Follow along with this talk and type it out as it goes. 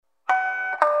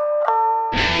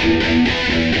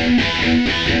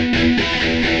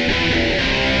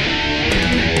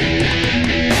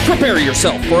Prepare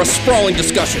yourself for a sprawling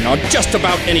discussion on just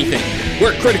about anything,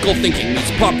 where critical thinking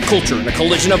meets pop culture in a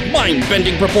collision of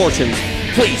mind-bending proportions.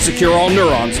 Please secure all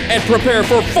neurons and prepare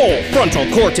for full frontal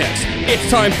cortex. It's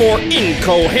time for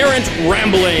Incoherent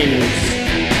Ramblings.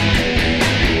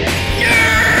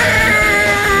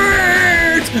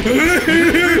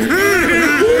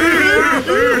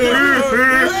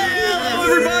 Hello,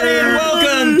 everybody, and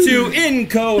welcome to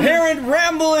Incoherent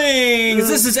Ramblings.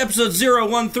 This is episode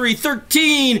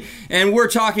 01313, and we're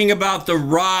talking about the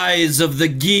rise of the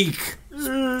geek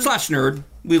slash nerd.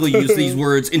 We'll use these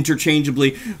words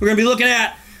interchangeably. We're going to be looking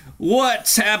at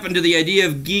what's happened to the idea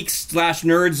of geeks slash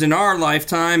nerds in our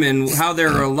lifetime and how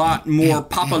they're a lot more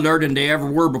popular than they ever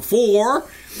were before,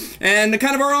 and the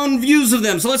kind of our own views of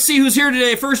them. So let's see who's here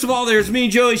today. First of all, there's me,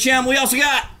 Joey Sham. We also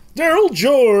got Daryl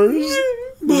George,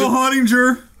 Will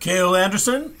Hottinger, Cale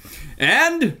Anderson,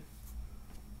 and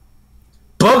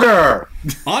Booger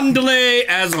on delay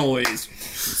as always.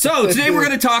 So today we're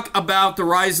going to talk about the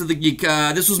rise of the geek.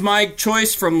 This was my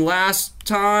choice from last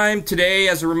time. Today,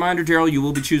 as a reminder, Daryl, you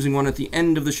will be choosing one at the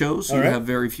end of the show, so you have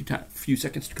very few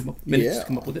seconds to come up, minutes to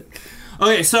come up with it.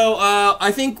 Okay, so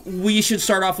I think we should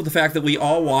start off with the fact that we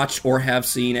all watched or have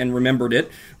seen and remembered it.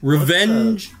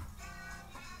 Revenge.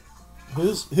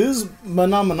 Who's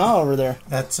Mana over there?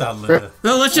 That's Linda.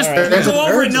 No, let's just go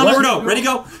over it. No. Ready,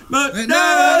 go.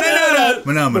 Mana.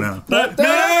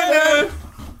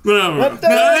 It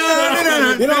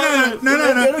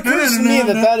occurs to me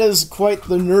that is quite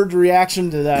the nerd reaction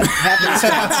to that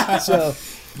happenstance. So,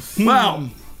 well,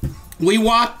 we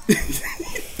watched.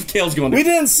 Kale's going. We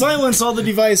didn't silence all the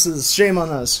devices. Shame on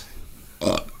us.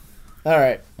 All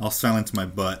right. I'll silence my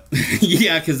butt.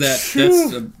 Yeah, because that's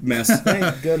a mess.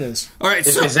 Thank goodness. All right,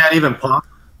 so is that even possible?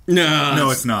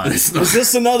 No, it's not. Is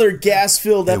this another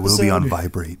gas-filled episode? It will be on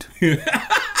vibrate.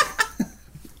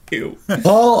 Ew.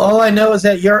 All I know is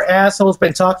that your asshole's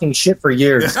been talking shit for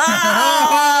years.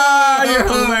 You're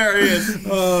hilarious.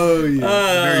 Oh,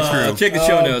 yeah. Very true. Check the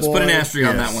show notes. Put an asterisk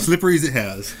on that one. Slippery as it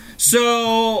has.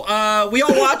 So, we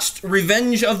all watched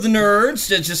Revenge of the Nerds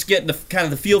to just get the kind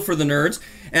of the feel for the nerds.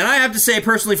 And I have to say,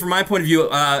 personally, from my point of view,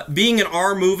 being an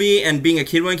R movie and being a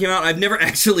kid when it came out, I've never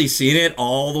actually seen it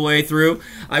all the way through.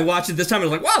 I watched it this time and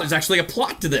I was like, wow, there's actually a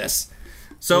plot to this.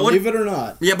 So believe it or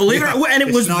not. Yeah, believe it or not. And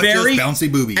it was not very just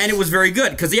bouncy boobies. And it was very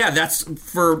good. Because, yeah, that's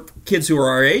for kids who are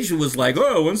our age. It was like,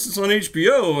 oh, when's this on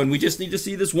HBO? And we just need to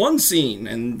see this one scene.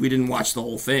 And we didn't watch the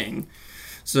whole thing.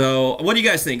 So, what do you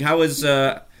guys think? How was...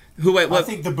 I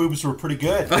think the boobs were pretty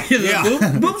good. Boobs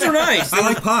were nice. I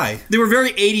like pie. They were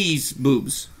very 80s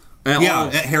boobs.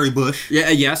 Harry Bush. Yeah,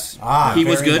 yes. He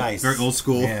was good. Nice. Very old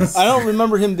school. Yes. I don't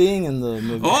remember him being in the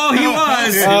movie. Oh, he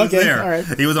was. He was okay, there. all right.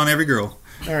 He was on every girl.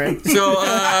 All right. So,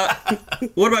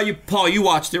 what about you, Paul? You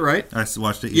watched it, right? I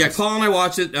watched it. Yeah, Yes. Paul and I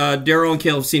watched it. Daryl and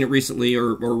Cale have seen it recently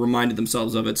or reminded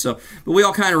themselves of it. So, but we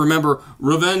all kind of remember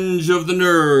Revenge of the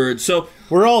Nerds. So,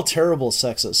 We're all terrible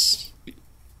sexists.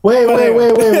 Wait a minute.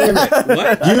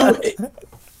 what?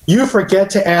 You forget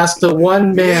to ask the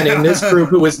one man in this group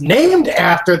who was named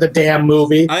after the damn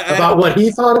movie about what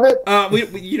he thought of it.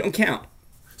 You don't count.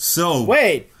 So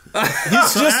Wait.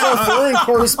 He's just our foreign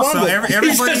correspondent. So everybody.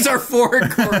 He's just our foreign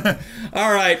corner.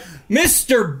 All right,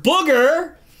 Mr.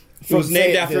 Booger, who was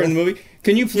named after in the movie.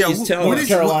 Can you please tell us?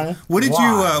 Carolina. What did you?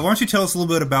 Why don't you tell us a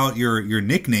little bit about your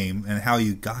nickname and how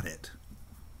you got it?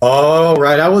 Oh,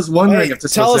 right. I was wondering if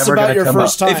this tell was us ever about going to your come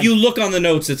first up. time. If you look on the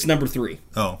notes, it's number 3.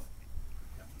 Oh.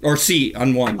 Or C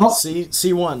on 1. Oh.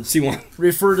 C1. C1.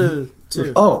 Refer to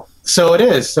 2. Oh, so it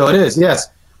is. Yes.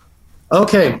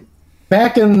 Okay.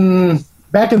 Back in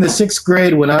the 6th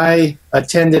grade when I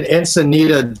attended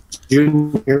Encinita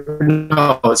Junior,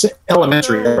 no, it's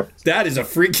elementary. That is a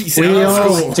freaky We sound.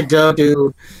 all like to go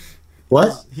to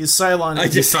what? He's Cylon. I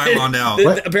just Cyloned out.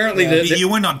 Apparently, You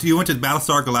went to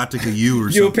Battlestar Galactica U or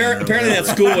you something. apparently that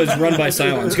school is run by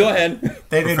Cylons. Go ahead.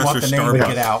 They didn't want the Professor name to Starbucks.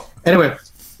 get out. Anyway,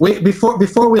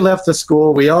 before we left the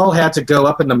school, we all had to go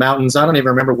up in the mountains. I don't even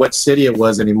remember what city it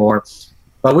was anymore.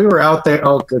 But we were out there.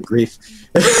 Oh, good grief.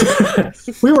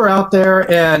 We were out there,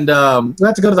 and we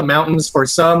had to go to the mountains for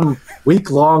some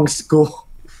week-long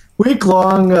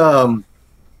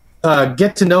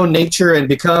get to know nature and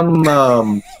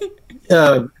become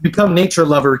nature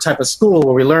lover type of school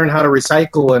where we learn how to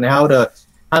recycle and how to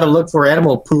look for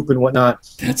animal poop and whatnot.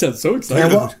 That sounds so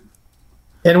exciting.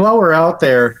 And while we're out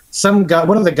there,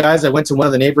 one of the guys that went to one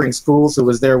of the neighboring schools who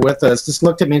was there with us just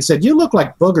looked at me and said, "You look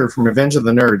like Booger from Revenge of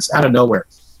the Nerds," out of nowhere.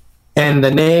 And the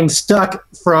name stuck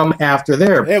from after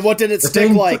there. Hey, what did it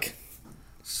stick like?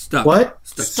 Stuck. What?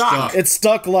 Stuck. It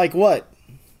stuck like what?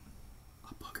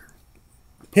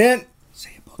 Hint.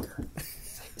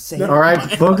 All right,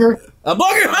 Booger. A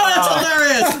booger! Oh, that's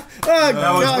hilarious! Oh,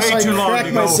 That was gosh, way too I long cracked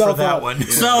to go for myself that up. one.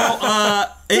 So,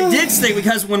 it did stink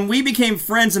because when we became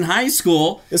friends in high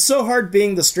school... It's so hard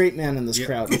being the straight man in this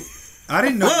crowd. I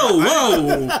didn't know.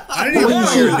 Whoa! I didn't even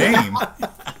know your name.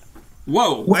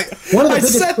 Whoa! One of the I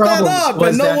biggest set that problems up, was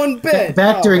and no that one bit.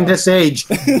 back during Oh. this age,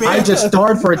 I just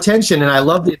starved for attention, and I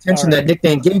loved the attention that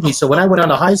nickname gave me. So when I went on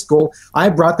to high school, I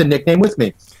brought the nickname with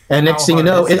me. And next thing you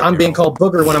know, I'm being called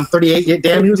Booger when I'm 38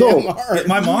 damn years old.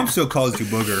 My mom still calls you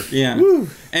Booger. Yeah.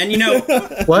 And you know...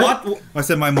 What? I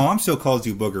said, my mom still calls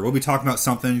you Booger. We'll be talking about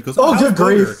something. And she goes, Oh, how's good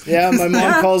grief. Booger? Yeah, my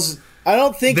mom calls... I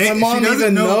don't think my She mom doesn't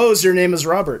even know- knows your name is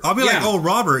Robert. I'll be Yeah. like, oh,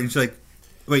 Robert. And she's like,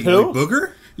 wait, Who? you like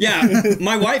Booger? Yeah,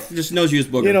 my wife just knows you as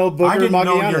Booger. You know, Booger I didn't know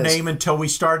Magallanes. your name until we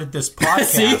started this podcast.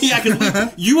 See? Yeah,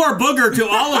 because you are Booger to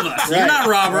all of us. You're Right, not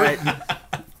Robert.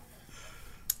 right.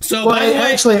 So, Well, by the way...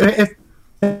 actually, if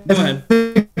Go ahead.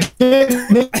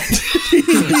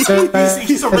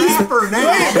 He's a rapper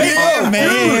now.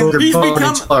 Man, he's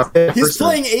become... He's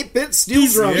playing 8-bit steel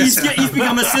drums. He's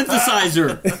become a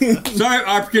synthesizer. Sorry,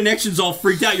 our connection's all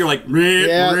freaked out. You're like...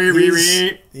 Yeah,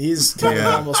 he's kind of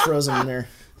almost frozen in there.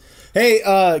 Hey,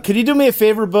 could you do me a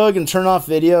favor, Bug, and turn off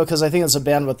video? Because I think it's a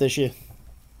bandwidth issue.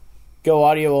 Go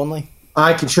audio only.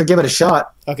 I can sure give it a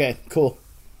shot. Okay, cool.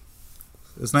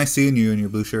 It's nice seeing you in your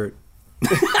blue shirt.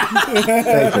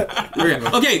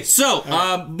 Okay, so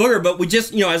Booger, but we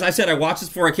just, as I said, I watched this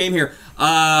before I came here.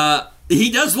 He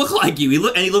does look like you.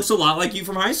 He looks a lot like you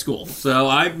from high school. So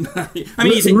I mean,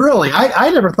 he's Really? I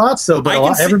never thought so, but I a can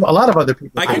lot, see- a lot of other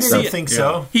people I think can so. see I it. think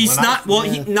so. he's When not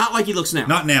I- not like he looks now.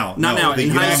 Not now. Not No, now. the In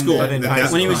high young- school, But in high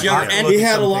when he was school. younger, and He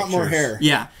had a lot more hair.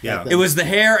 yeah, Yeah. it was the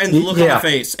hair and the look on Yeah. the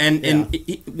face. And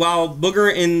while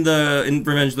Booger in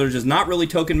Revenge of the Nerds is not really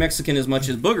token Mexican as much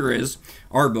as Booger is,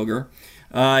 our Booger.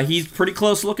 He's pretty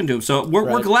close looking to him, so we're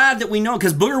Right. glad that we know,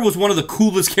 because Booger was one of the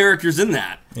coolest characters in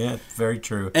that. Yeah, very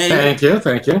true. And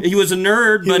Thank you. he was a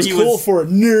nerd, but He was cool for a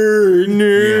nerd.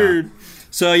 nerd.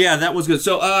 So yeah, that was good.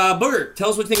 So Booger, tell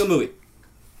us what you think of the movie.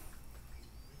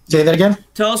 Say that again?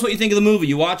 Tell us what you think of the movie.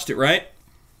 You watched it, right?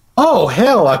 Oh,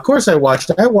 hell, of course I watched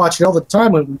it. I watched it all the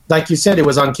time. When, like you said, it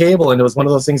was on cable, and it was one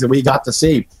of those things that we got to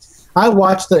see. I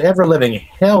watched the ever-living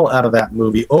hell out of that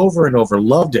movie over and over.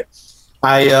 Loved it.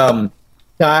 I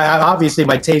obviously,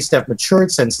 my tastes have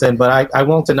matured since then, but I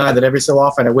won't deny that every so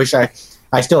often I wish I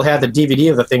still had the DVD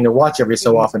of the thing to watch every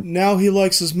so often. Now he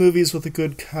likes his movies with a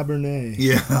good Cabernet.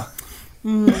 Yeah.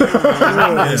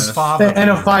 His father. And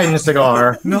a fine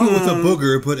cigar. Not with a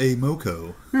booger, but a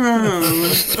moco. And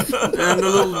a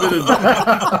little bit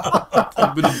of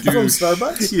From douche.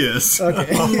 Starbucks? Yes.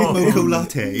 Okay. Moco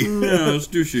latte. Yeah, it's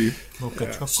douchey. Mocha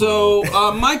chocolate. So,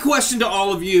 my question to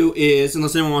all of you is,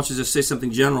 unless anyone wants to just say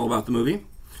something general about the movie,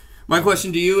 my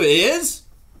question to you is,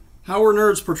 how are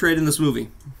nerds portrayed in this movie?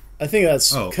 I think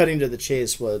that's Oh. cutting to the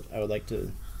chase what I would like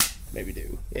to maybe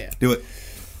do. Yeah. Do it.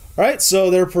 All right, so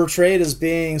they're portrayed as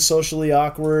being socially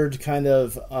awkward, kind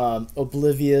of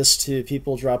oblivious to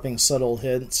people dropping subtle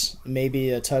hints, maybe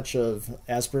a touch of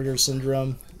Asperger's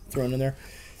syndrome thrown in there,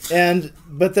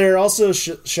 but they're also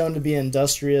shown to be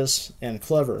industrious and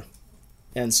clever,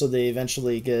 and so they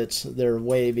eventually get their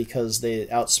way because they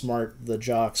outsmart the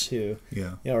jocks who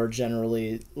are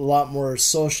generally a lot more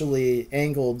socially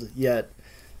angled, yet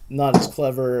not as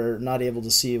clever, not able to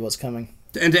see what's coming.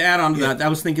 And to add on to that, I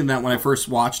was thinking that when I first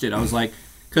watched it, I was like,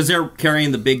 because they're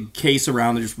carrying the big case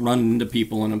around, they're just running into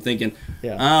people, and I'm thinking,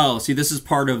 oh, see, this is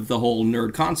part of the whole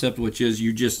nerd concept, which is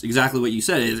you just, exactly what you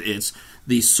said, it's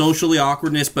the socially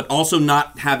awkwardness, but also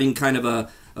not having kind of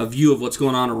a view of what's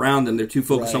going on around them. They're too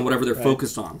focused on whatever they're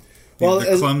focused on. Well,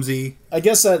 They're clumsy. I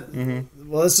guess that,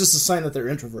 well, it's just a sign that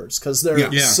they're introverts, because they're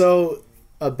Yeah. so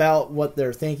about what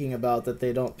they're thinking about that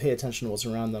they don't pay attention to what's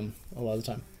around them a lot of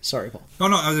the time. Sorry, Paul. Oh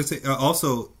no, I was gonna say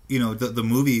also, the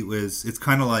movie it's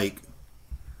kind of like,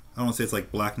 I don't want to say it's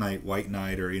like Black Knight, White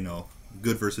Knight, or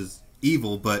good versus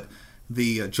evil, but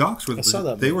the jocks were saw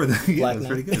that they movie. were the, Black it was Knight.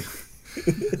 pretty good.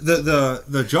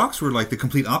 the jocks were like the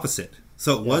complete opposite.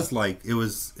 So it was like it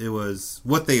was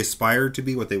what they aspired to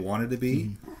be, what they wanted to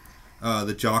be.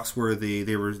 The jocks were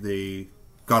they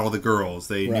got all the girls.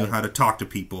 They knew how to talk to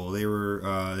people. They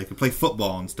were they could play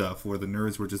football and stuff. Where the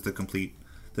nerds were just the complete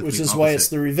Which is opposite. why it's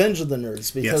the revenge of the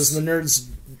nerds, because Yes. the nerds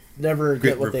never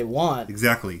get what they want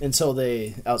Exactly. until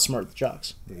they outsmart the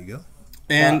jocks. There you go.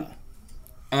 And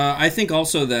I think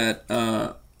also that,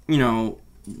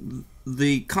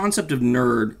 the concept of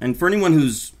nerd, and for anyone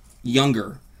who's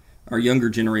younger, our younger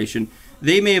generation,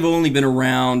 they may have only been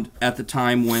around at the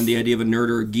time when the idea of a nerd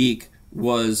or a geek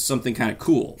was something kind of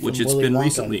cool, which it's Willy been Wonka.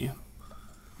 recently.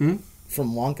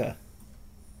 From Wonka,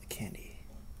 the candy.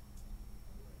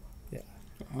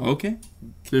 Okay.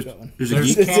 There's a There's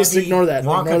geek. Just ignore that.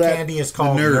 Wonka Ignore that. candy is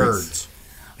called Nerds. nerds.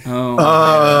 Oh,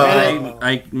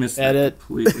 I missed that Edit.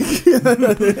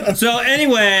 completely. So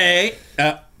anyway,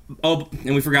 and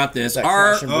we forgot this. That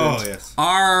Our crash and burn. Oh yes.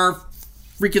 our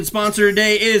freaking sponsor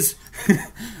today is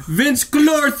Vince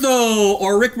Clortho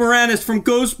or Rick Moranis from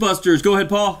Ghostbusters. Go ahead,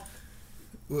 Paul.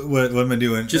 What am I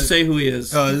doing? Just say who he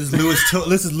is. This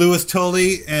is Louis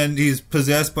Tully, and he's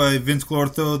possessed by Vince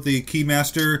Clortho, the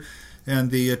Keymaster,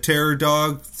 and the terror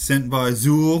dog sent by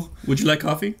Zool. Would you like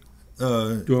coffee?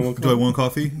 Do I want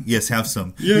coffee? Yes, have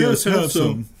some. Yes, have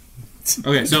some.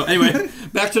 Okay, so anyway,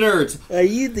 back to nerds. Are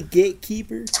you the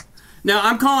gatekeeper? Now,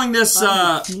 I'm calling this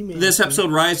I'm a female. this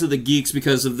episode Rise of the Geeks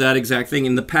because of that exact thing.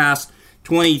 In the past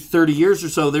 20, 30 years or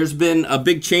so, there's been a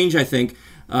big change, I think,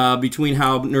 between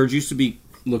how nerds used to be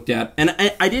looked at. And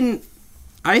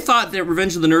I thought that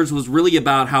Revenge of the Nerds was really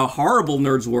about how horrible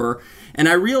nerds were. And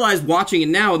I realized watching it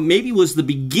now, it maybe was the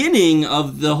beginning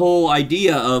of the whole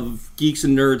idea of geeks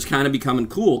and nerds kind of becoming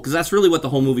cool. Because that's really what the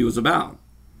whole movie was about.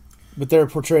 But they're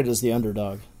portrayed as the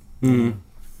underdog. Mm-hmm.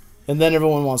 And then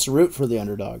everyone wants to root for the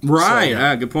underdog. Right,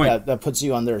 So, good point. that puts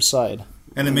you on their side.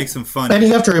 And it makes them fun. And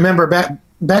you have to remember back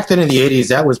then in the '80s,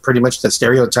 that was pretty much the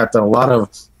stereotype that a lot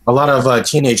of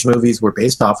teenage movies were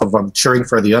based off of, cheering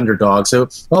for the underdog. So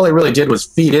all they really did was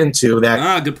feed into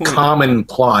that good point. common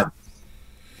plot.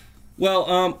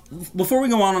 Well, before we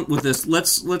go on with this,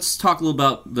 let's talk a little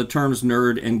about the terms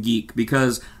nerd and geek,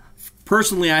 because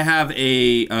personally I have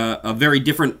a very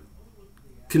different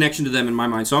connection to them in my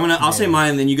mind. So I'll say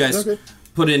mine, and then you guys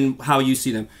put in how you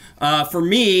see them. For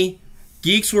me,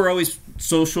 geeks were always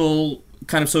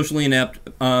kind of socially inept,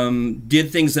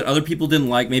 did things that other people didn't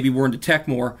like, maybe were into tech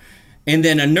more, and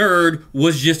then a nerd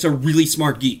was just a really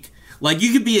smart geek. Like,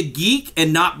 you could be a geek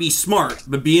and not be smart,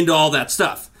 but be into all that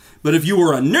stuff. But if you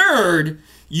were a nerd,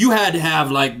 you had to have,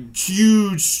 like,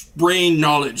 huge brain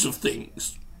knowledge of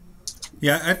things.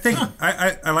 Yeah, I think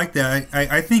I like that.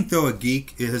 I think though a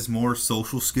geek has more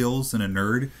social skills than a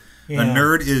nerd. Yeah. A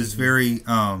nerd is very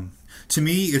to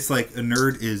me it's like a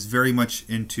nerd is very much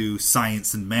into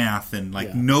science and math and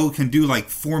like can do like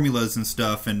formulas and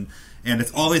stuff and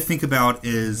it's all they think about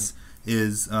is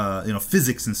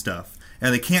physics and stuff.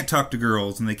 And they can't talk to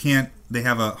girls and they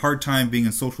have a hard time being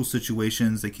in social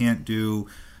situations. They can't do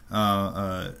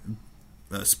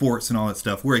sports and all that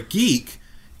stuff. Where a geek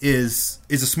is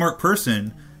a smart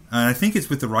person, and I think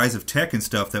it's with the rise of tech and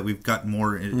stuff that we've got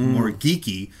more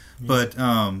geeky. But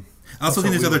I also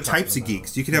think there's other types of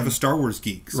geeks. You could have a Star Wars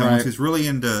geek, someone who's really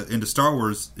into Star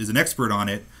Wars, is an expert on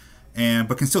it,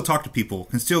 but can still talk to people,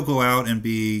 can still go out and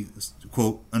be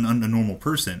quote a normal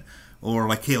person. Or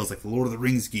like Kale's like the Lord of the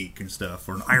Rings geek and stuff,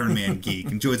 or an Iron Man geek,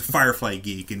 and Joey's a Firefly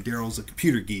geek, and Daryl's a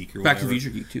computer geek, or Back to whatever. the Future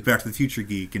geek too. Back to the Future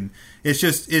geek, and it's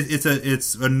just it's a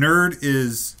nerd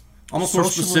is Almost more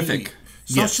specific.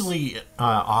 Socially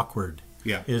awkward.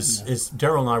 Yeah. Is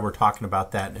Daryl and I were talking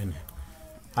about that, and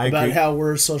I About agree. how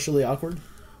we're socially awkward?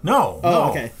 No.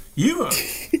 Okay. You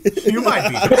might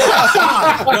be.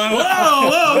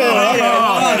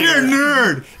 whoa, you're a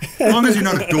nerd. As long as you're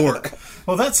not a dork.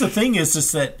 Well, that's the thing is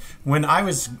that when I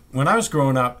was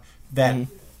growing up, that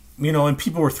and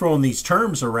people were throwing these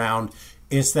terms around,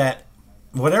 is that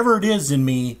whatever it is in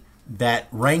me that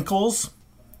rankles,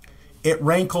 it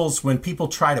rankles when people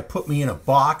try to put me in a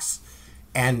box,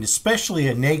 and especially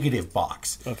a negative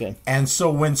box. Okay. And so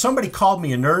when somebody called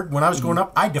me a nerd when I was growing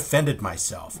up, I defended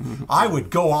myself. I would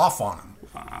go off on them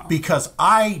because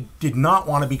I did not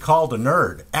want to be called a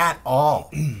nerd at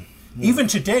all. Even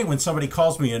today, when somebody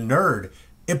calls me a nerd,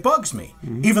 it bugs me,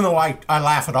 even though I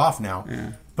laugh it off now.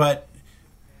 Yeah. But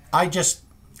I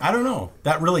don't know.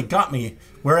 That really got me.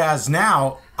 Whereas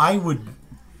now, I would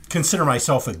consider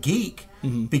myself a geek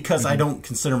because I don't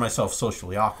consider myself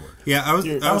socially awkward. Yeah,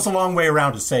 That was a long way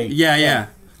around to say. Yeah.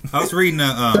 I was reading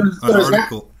an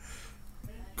article.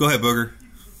 Go ahead, Booger.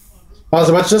 I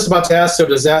was just about to ask, so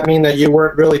does that mean that you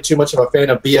weren't really too much of a fan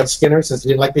of B.F. Skinner since you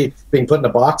didn't like being put in a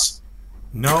box?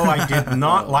 No, I did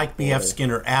not like B.F.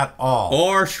 Skinner at all.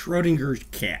 Or Schrodinger's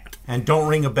cat. And don't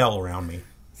ring a bell around me.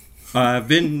 I've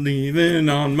been leaving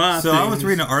on my So I was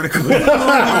reading an article.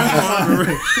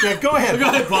 Yeah, go ahead. Go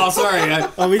ahead, Paul. Sorry.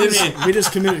 We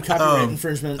just committed copyright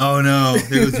infringement. Oh no,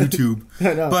 there goes YouTube.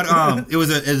 No. But it was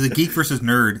a geek versus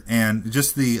nerd, and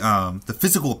just the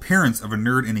physical appearance of a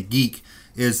nerd and a geek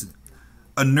is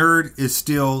a nerd is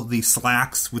still the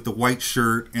slacks with the white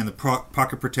shirt and the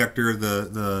pocket protector,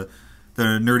 the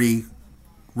nerdy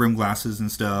rim glasses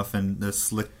and stuff, and the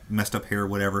slick, messed up hair,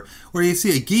 whatever. Where you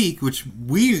see a geek, which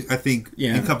I think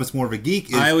encompass more of a geek.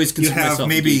 Is I always you consider have myself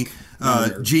maybe a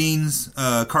geek, jeans,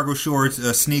 cargo shorts,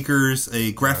 sneakers,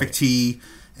 a graphic tee,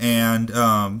 and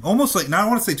almost like, now I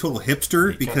want to say total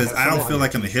hipster because I don't feel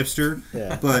like I'm a hipster,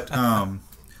 but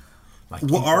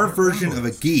our version of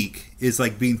a geek is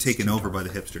like being taken over by the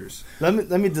hipsters. Let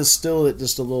me distill it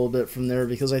just a little bit from there,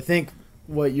 because I think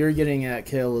what you're getting at,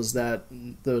 Kale, is that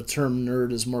the term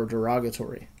nerd is more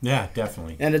derogatory. Yeah,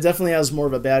 definitely. And it definitely has more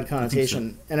of a bad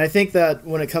connotation. And I think that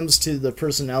when it comes to the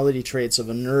personality traits of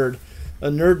a nerd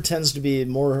tends to be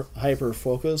more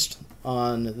hyper-focused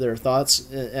on their thoughts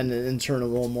and in turn a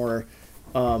little more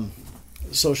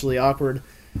socially awkward.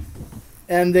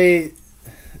 And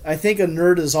I think a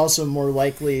nerd is also more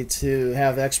likely to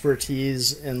have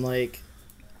expertise in like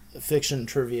fiction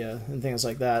trivia and things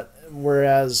like that,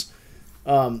 whereas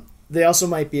they also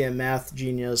might be a math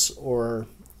genius or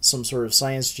some sort of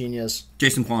science genius.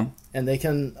 Jason Kwan. And they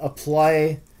can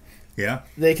apply. Yeah.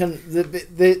 They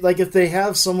like if they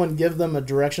have someone give them a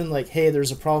direction, like, hey,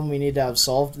 there's a problem we need to have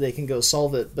solved, they can go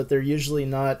solve it, but they're usually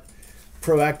not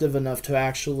proactive enough to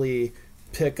actually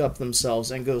pick up themselves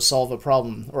and go solve a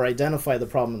problem or identify the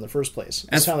problem in the first place.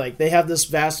 It's kind of like they have this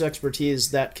vast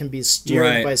expertise that can be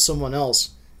steered by someone else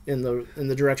in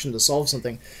the direction to solve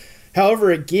something.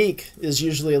 However, a geek is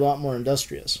usually a lot more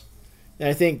industrious. And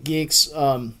I think geeks,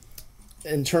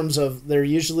 in terms of, they're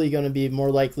usually going to be more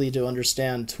likely to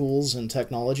understand tools and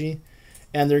technology,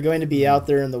 and they're going to be out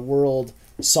there in the world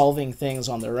solving things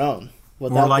on their own.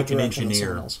 More like an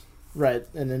engineer. Right,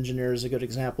 an engineer is a good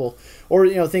example.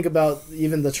 Or, think about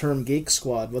even the term geek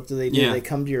squad. What do? They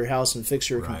come to your house and fix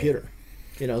your computer.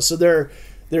 So they're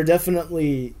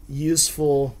definitely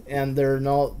useful, and their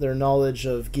knowledge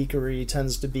of geekery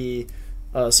tends to be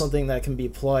something that can be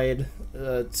applied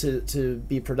to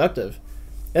be productive.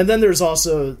 And then there's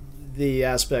also the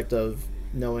aspect of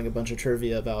knowing a bunch of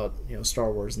trivia about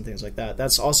Star Wars and things like that.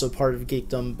 That's also part of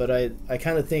geekdom, but I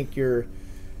kind of think you're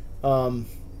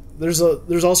there's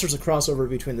all sorts of crossover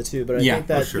between the two, but I think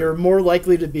that you're more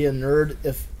likely to be a nerd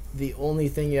if the only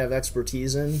thing you have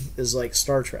expertise in is like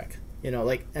Star Trek.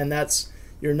 And that's,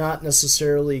 you're not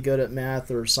necessarily good at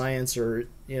math or science or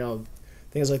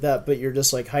things like that, but you're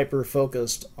just like hyper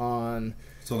focused on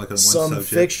some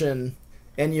fiction,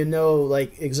 and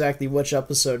like exactly which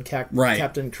episode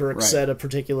Captain Kirk said a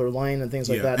particular line and things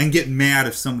like that, and get mad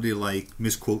if somebody like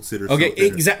misquotes it or something. Okay,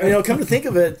 exactly. Come to think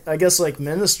of it, I guess like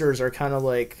ministers are kind of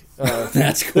like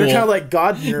that's cool. They're kind of like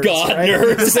God nerds.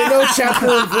 Nerds. They know chapter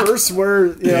and verse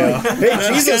where hey,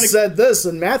 Jesus said this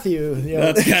in Matthew.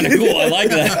 That's kind of cool. I like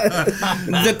that.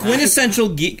 The quintessential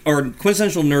geek or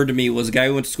quintessential nerd to me was a guy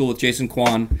who went to school with Jason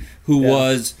Kwan, who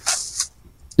was.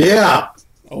 Yeah.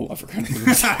 Oh, I forgot.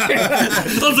 I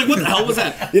was like, what the hell was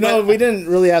that? We didn't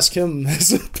really ask him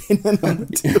his opinion on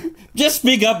it, too. Just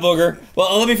speak up, Booger.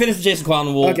 Well, let me finish with Jason Kwan,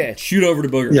 and we'll shoot over to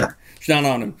Booger. Yeah. Shoot down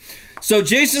on him. So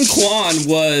Jason Kwan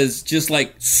was just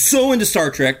like so into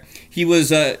Star Trek. He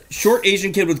was a short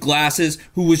Asian kid with glasses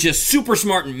who was just super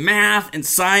smart in math and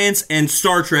science and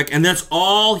Star Trek, and that's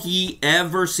all he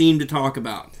ever seemed to talk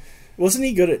about. Wasn't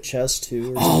he good at chess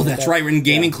too? Oh, that's right. In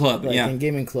Gaming Club. Right. Yeah, in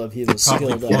Gaming Club, he was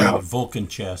skilled at Vulcan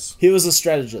chess. He was a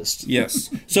strategist. Yes.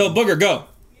 So Booger, go.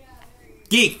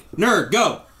 Geek, nerd,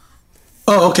 go.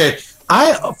 Oh, okay.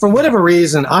 For whatever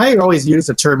reason, I always use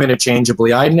the term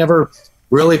interchangeably. I never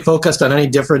really focused on any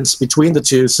difference between the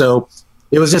two. So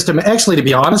it was just, actually, to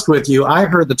be honest with you, I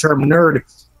heard the term nerd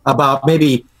about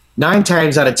maybe 9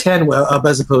 times out of 10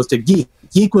 as opposed to geek.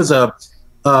 Geek was a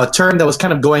term that was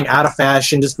kind of going out of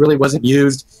fashion, just really wasn't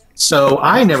used. So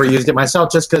I never used it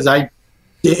myself just because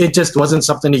it just wasn't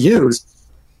something to use.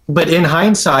 But in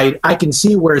hindsight, I can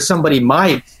see where somebody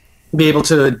might be able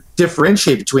to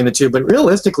differentiate between the two. But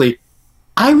realistically,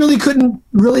 I really couldn't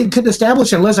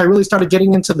establish unless I really started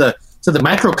getting into the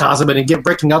microcosm and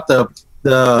breaking out the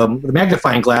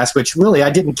magnifying glass, which really I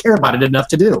didn't care about it enough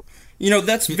to do.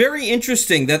 That's very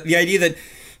interesting, that the idea that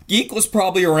geek was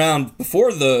probably around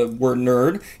before the word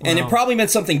nerd, and it probably meant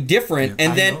something different.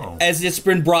 And then as it's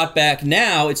been brought back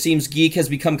now, it seems geek has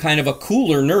become kind of a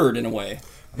cooler nerd in a way.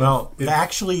 Well,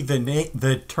 actually,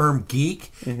 the term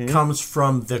geek comes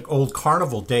from the old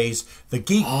carnival days. The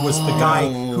geek was the guy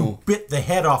who bit the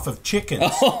head off of chickens.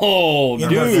 Oh, in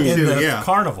the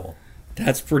carnival.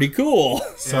 That's pretty cool.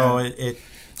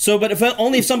 So but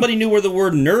if somebody knew where the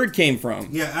word nerd came from.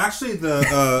 Yeah, actually,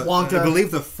 I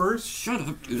believe the first. Shut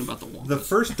up, dude, about the Wonka. The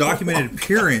first documented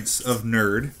appearance of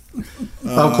nerd.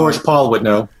 Of course, Paul would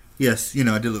know. Yes, I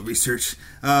did a little research.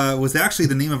 Was actually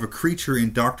the name of a creature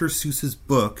in Dr. Seuss's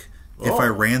book, If I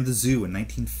Ran the Zoo, in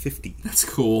 1950. That's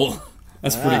cool.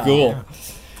 That's pretty cool. Yeah.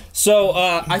 So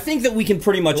I think that we can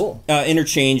pretty much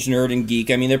interchange nerd and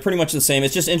geek. I mean, they're pretty much the same.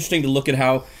 It's just interesting to look at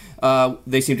how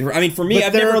they seem to. I mean, for me,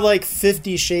 there are like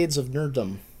 50 shades of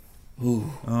nerddom.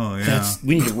 Oh yeah.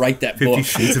 We need to write that 50 book.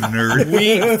 Shades of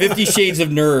Nerd. 50 Shades of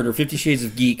Nerd or 50 Shades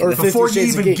of Geek. Or Before 50 you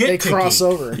Shades of even Geek, get they to cross geek.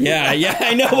 over. Yeah,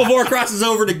 I know. Before it crosses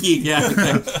over to Geek, yeah.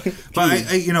 Okay. But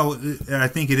I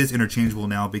think it is interchangeable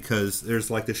now because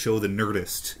there's like the show The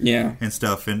Nerdist, Yeah. and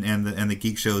stuff, and the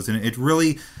geek shows, and it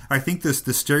really, I think the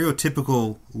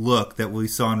stereotypical look that we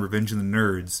saw in Revenge of the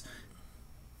Nerds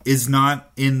is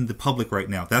not in the public right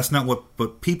now. That's not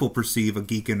what people perceive a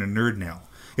geek and a nerd now.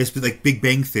 It's like Big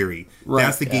Bang Theory. Right.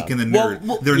 That's the geek and the nerd.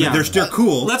 Well, they're still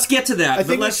cool. Let's get to that. I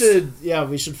think but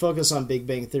we should focus on Big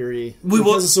Bang Theory We because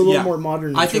will. it's a little yeah. more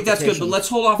modern. I think that's good, but interpretation. let's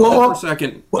hold off on that for a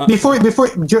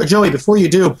second. Joey, before you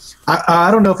do, I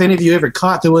don't know if any of you ever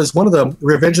caught, there was one of the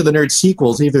Revenge of the Nerds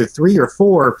sequels, either 3 or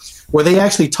 4, where they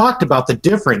actually talked about the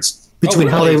difference between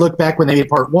how really? they looked back when they made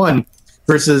part 1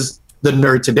 versus the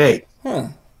nerd today. Huh.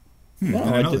 No,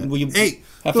 I know that. Hey,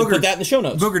 have to Booger, put that in the show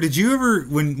notes. Booger, did you ever,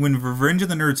 when Revenge of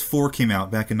the Nerds 4 came out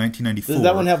back in 1994? Does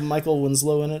that one have Michael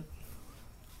Winslow in it?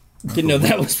 Didn't know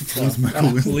that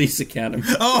was Police Academy.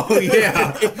 Oh,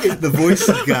 yeah. The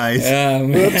voices guys.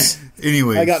 Whoops.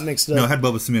 Anyways. I got mixed up. No, it had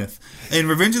Bubba Smith. In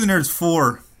Revenge of the Nerds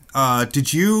 4,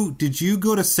 did you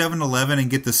go to 7-Eleven and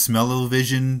get the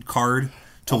Smell-O-Vision card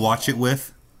to watch it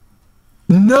with?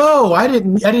 No, I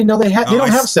didn't know they had. They don't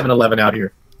have 7-Eleven out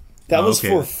here. That was okay.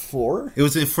 for 4? It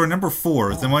was for number 4. It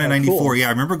was the one in 94. cool. Yeah,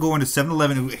 I remember going to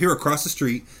 7-Eleven here across the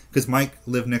street because Mike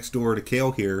lived next door to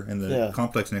Kale here in the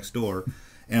complex next door.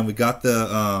 And we got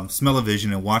the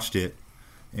Smell-O-Vision and watched it.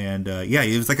 And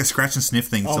it was like a scratch and sniff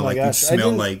thing. Oh so my like gosh. you'd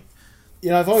smell like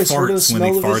I've always heard of farts when they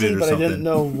farted Smell-O-Vision, or but I didn't something.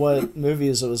 know what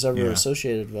movies it was ever Yeah.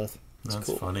 associated with. That's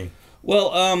cool. funny.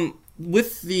 Well,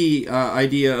 with the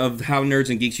idea of how nerds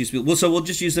and geeks used to be, so we'll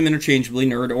just use them interchangeably,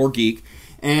 nerd or geek.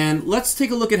 And let's take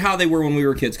a look at how they were when we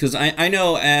were kids, because I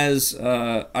know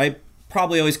I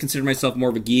probably always considered myself more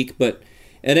of a geek, but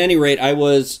at any rate,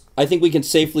 I think we can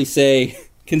safely say,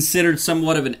 considered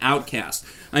somewhat of an outcast.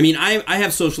 I mean, I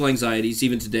have social anxieties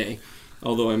even today,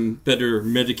 although I'm better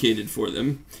medicated for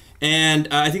them. And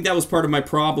I think that was part of my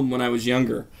problem when I was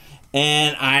younger.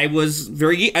 And I was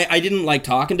very... I didn't like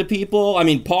talking to people. I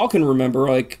mean, Paul can remember,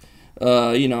 like...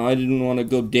 I didn't want to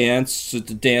go dance at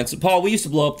the dance. Paul, we used to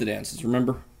blow up the dances,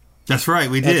 remember? That's right,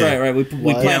 we did. That's right. We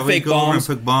plant fake go over and bombs.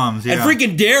 put bombs. Yeah. And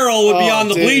freaking Daryl would be Oh, on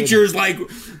the dude. bleachers, like,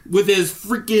 with his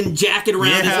freaking jacket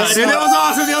around his Yeah, head. dude, that was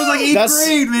awesome. That was like 8th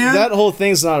grade, man. That whole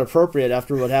thing's not appropriate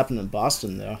after what happened in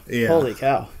Boston, though. Yeah. Holy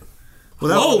cow.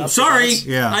 Well, Oh, sorry.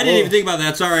 Yeah. I didn't even think about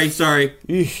that. Sorry.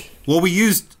 Eesh. Well, we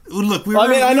used. Look, we were. Well,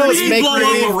 I mean, I know we it's were make blow up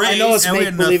believe. a race, I know it's and we make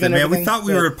had believe nothing, and man. We everything. thought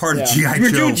we were a part of yeah. G.I. Joe.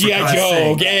 We're doing for G.I. God's Joe,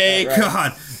 sake. okay?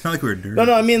 God, it's not like we were dirty.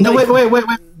 No, I mean, No, like, wait.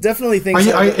 definitely things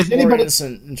Are you- that is more anybody-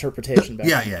 innocent interpretation back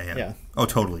then. Yeah. Oh,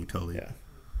 totally. Yeah.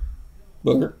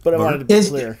 Booger. But I wanted to be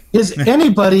clear. Is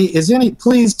anybody?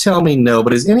 Please tell me no.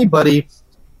 But has anybody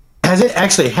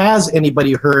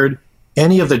heard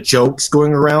any of the jokes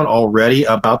going around already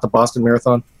about the Boston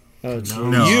Marathon? Oh, geez.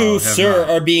 No, You, have sir, not.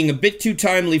 are being a bit too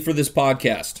timely for this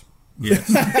podcast. Yes.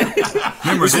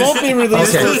 Remember, This won't be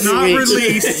released Okay. for a It's few not weeks.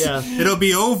 released. Yeah. It'll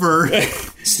be over.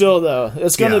 Still, though,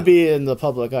 it's going to Yeah. be in the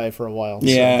public eye for a while. So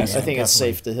Yeah. I think it's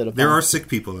safe to hit upon. There are sick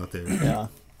people out there. Yeah.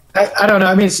 I don't know.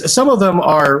 I mean, some of them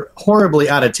are horribly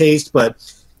out of taste, but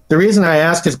the reason I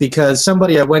ask is because I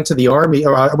went to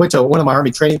one of my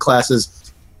Army training classes.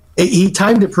 He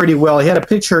timed it pretty well. He had a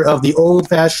picture of the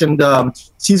old-fashioned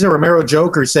Cesar Romero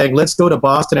Joker saying, "Let's go to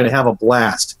Boston and have a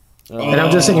blast." And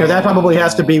I'm just thinking, that probably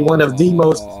has to be one of the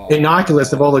most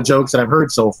innocuous of all the jokes that I've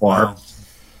heard so far. Wow.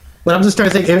 But I'm just trying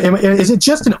to think, is it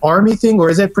just an Army thing, or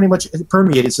is it pretty much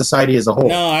permeated society as a whole?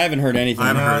 No, I haven't heard anything. I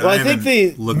haven't heard. Well, I haven't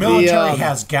think the looked Military at it.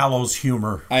 has gallows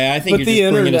humor. I think But you're the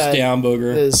just bringing us internet down,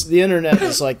 Booger. the internet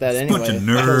is like that anyway. Bunch of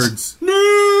because nerds.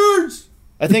 Nerds!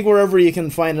 I think wherever you can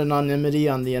find anonymity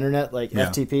on the internet, like Yeah.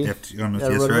 FTP, That's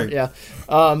whatever, right. yeah,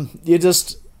 you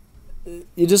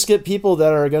just get people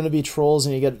that are going to be trolls,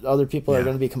 and you get other people that are Yeah.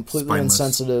 going to be completely Spineless.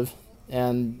 insensitive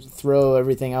and throw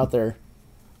everything out there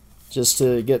just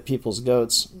to get people's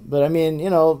goats. But I mean,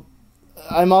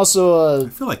 I'm also I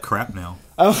feel like crap now.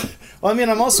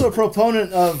 I'm also a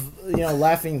proponent of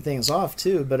laughing things off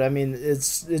too. But I mean, it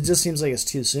just seems like it's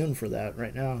too soon for that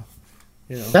right now.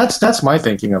 That's my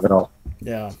thinking of it all.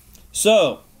 Yeah.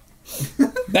 So,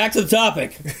 back to the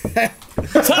topic.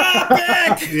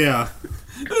 Topic! Yeah.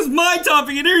 This is my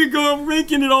topic, and here you go. I'm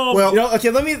making it all. Well, Okay.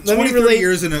 Let me 20, relate.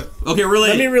 years in a. Okay, relate.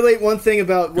 Let me relate one thing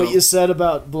about what Go. you said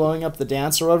about blowing up the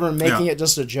dance or whatever and making Yeah. it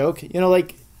just a joke.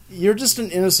 Like, you're just an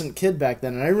innocent kid back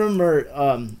then. And I remember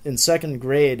in second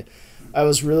grade, I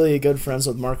was really good friends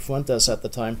with Mark Fuentes at the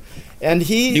time. And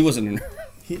he wasn't a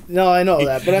nerd. No, I know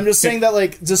that, but I'm just saying that,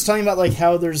 like, just talking about like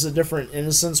how there's a different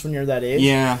innocence when you're that age.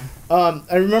 Yeah. I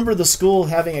remember the school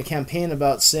having a campaign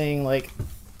about saying like,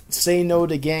 say no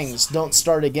to gangs, don't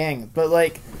start a gang. But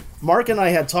like, Mark and I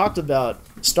had talked about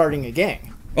starting a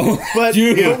gang. Oh, But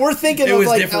dude. we're thinking It of was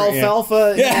like different, yeah.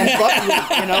 alfalfa and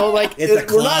button, like It's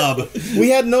a we're not- club. we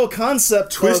had no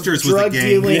concept Twisters of was a drug gang.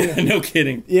 dealing, Yeah, no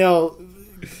kidding.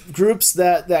 groups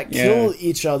that kill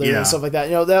each other Yeah. and stuff like that.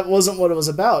 That wasn't what it was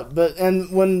about.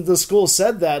 And when the school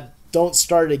said that, don't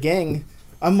start a gang,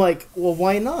 I'm like, well,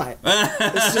 why not?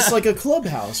 It's just like a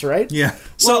clubhouse, right? Yeah.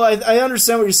 So I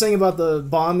understand what you're saying about the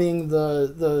bombing,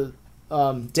 the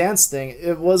dance thing.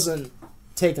 It wasn't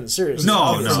taken seriously. No,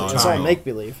 obviously. no, It's no. all make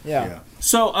believe. Yeah.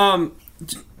 So,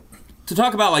 to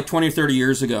talk about like 20 or 30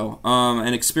 years ago,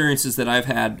 and experiences that I've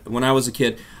had when I was a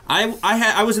kid,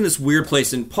 I was in this weird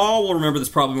place, and Paul will remember this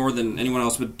probably more than anyone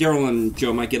else, but Daryl and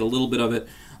Joe might get a little bit of it.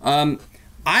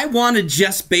 I wanted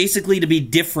just basically to be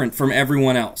different from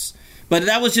everyone else. But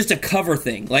that was just a cover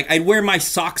thing. Like, I'd wear my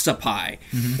socks up high.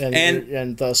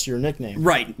 And thus your nickname.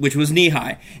 Right, which was knee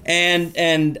high. And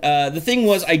the thing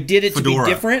was, I did it Fedora. to be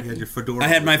different. You had your fedora I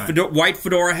had my all the time. white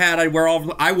fedora hat.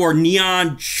 I wore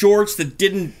neon shorts that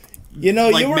didn't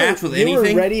like, match with you were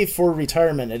anything. ready for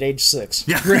retirement at age 6.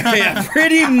 Yeah. Yeah,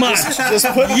 pretty much. Just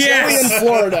put Yes. Joey in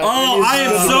Florida. Oh, I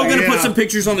am so going to put Yeah. some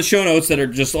pictures on the show notes that are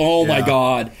just, oh my Yeah.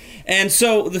 God. And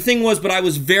so the thing was, but I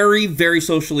was very, very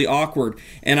socially awkward,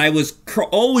 and I was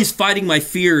always fighting my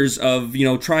fears of,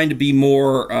 trying to be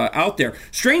more out there.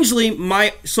 Strangely,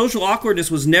 my social awkwardness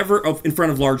was never in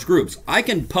front of large groups. I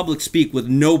can public speak with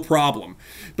no problem,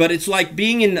 but it's like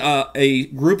being in a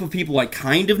group of people I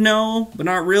kind of know, but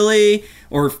not really,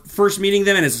 or first meeting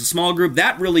them and it's a small group.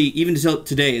 That really, even till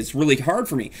today, is really hard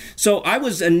for me. So I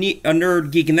was a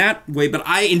nerd geek in that way, but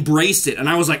I embraced it, and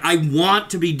I was like, I want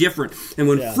to be different. And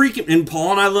when and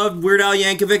Paul and I loved Weird Al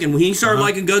Yankovic, and when he started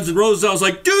liking Guns N' Roses, I was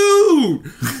like, dude,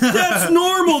 that's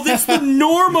normal. That's the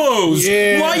normos.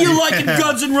 Yeah. Why are you liking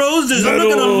Guns N' Roses? I'm not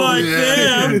gonna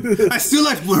like them. I still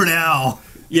like Weird Al.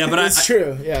 Yeah, but It's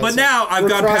true. Yeah, But it's now I've we're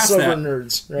gone past crossover that.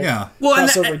 nerds, right? Yeah. Well,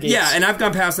 Crossover geeks. and I've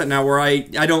gone past that now, where I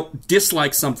don't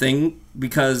dislike something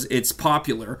because it's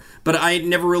popular, but I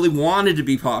never really wanted to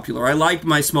be popular. I liked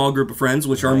my small group of friends,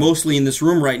 which are mostly in this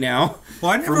room right now.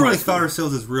 Well, I never really thought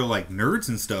ourselves as real like nerds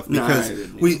and stuff because I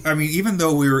didn't even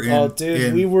though we were in, Oh,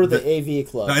 dude, we were the AV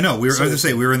club. I know we were. I was gonna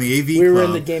say we were in the AV. We club. were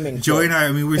in the gaming Joey club. and I.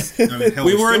 Hell, We were still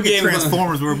in get gaming club.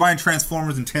 Transformers. We were buying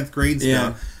Transformers in 10th grade and Yeah.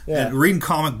 stuff, Yeah. and reading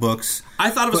comic books.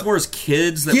 I thought it was more as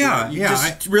kids that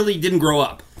just really didn't grow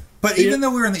up. But even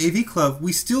though we were in the AV club,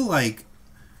 we still like.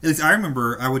 At least I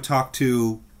remember I would talk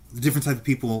to the different type of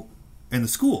people in the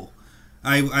school.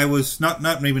 I was not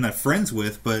maybe not friends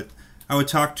with, but I would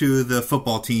talk to the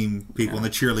football team people and the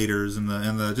cheerleaders and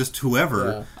the just whoever.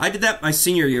 Yeah. I did that my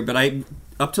senior year, but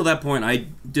up till that point I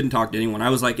didn't talk to anyone. I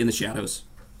was like in the shadows.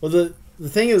 Well, the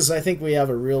thing is, I think we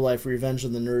have a real life Revenge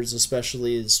of the Nerds,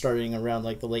 especially starting around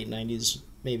like the late 90s,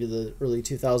 maybe the early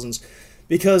 2000s,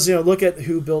 because look at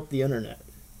who built the internet.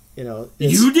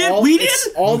 It's You did? We did? it's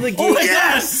all the geeks. Oh my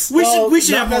gosh! We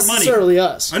should not have more money. necessarily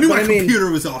us. I knew but my I mean,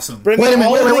 computer was awesome. But I mean, Wait a minute,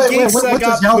 all the wait. geeks that What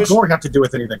got does Al pushed- Gore have to do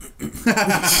with anything?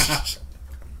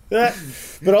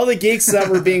 But all the geeks that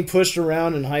were being pushed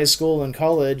around in high school and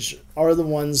college are the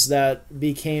ones that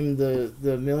became the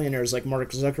millionaires, like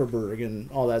Mark Zuckerberg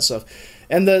and all that stuff.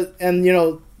 And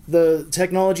the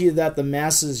technology that the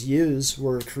masses use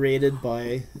were created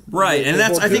by Right, and the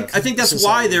that's whole I think that's why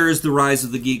society. there is the rise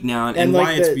of the geek now, and like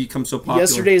why it's become so popular.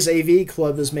 Yesterday's AV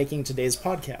club is making today's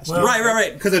podcast. Well,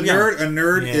 Right. Because a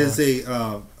nerd Yeah. is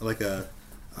a like a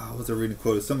what's I reading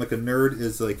quote? Something like a nerd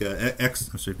is like a I'm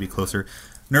sorry to be closer.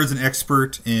 Nerd's an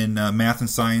expert in math and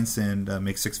science and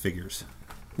makes six figures.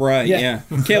 Right. Yeah.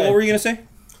 Yeah. Okay. What were you gonna say?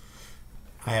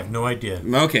 I have no idea.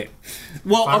 Okay.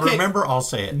 Well, If I okay. remember, I'll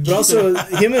say it. But also,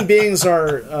 human beings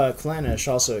are clannish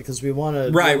also because we want to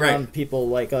be Right. around people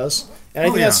like us. And I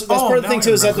think yeah. that's part of the now thing I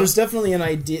too is that remember. there's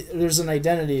definitely there's an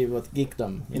identity with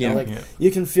geekdom. Yeah.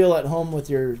 You can feel at home with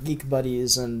your geek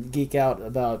buddies and geek out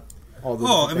about all the.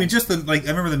 Oh, different I mean, things. just I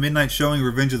remember the midnight showing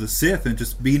Revenge of the Sith, and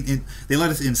just being in. They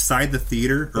let us inside the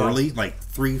theater early, like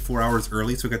 3-4 hours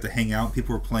early, so we got to hang out.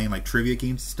 People were playing like trivia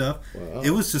games and stuff. Wow.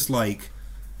 It was just like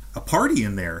a party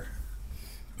in there.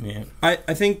 Yeah. I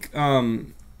think.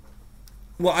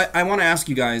 Well, I want to ask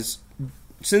you guys,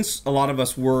 since a lot of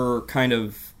us were kind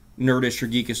of nerdish or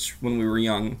geekish when we were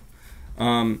young,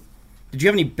 did you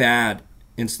have any bad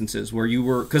instances where you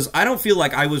were? Because I don't feel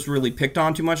like I was really picked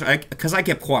on too much. Because I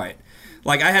kept quiet.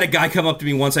 Like, I had a guy come up to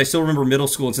me once, I still remember middle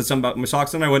school, and said something about my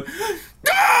socks, and I went,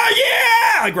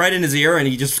 yeah! Like, right in his ear, and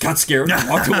he just got scared and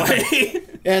walked away.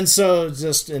 And so,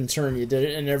 just in turn, you did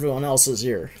it in everyone else's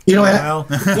ear. You know, Well,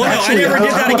 Well, no, I never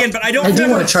did that again. But I don't. I do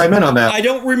remember, want to chime in on that. I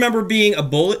don't remember being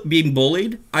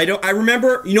bullied. I don't. I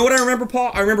remember. You know what I remember, Paul?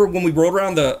 I remember when we rode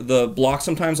around the block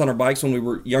sometimes on our bikes when we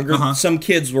were younger. Some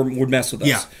kids would mess with us.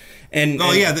 Yeah. And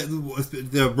yeah,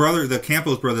 the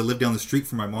Campos brother that lived down the street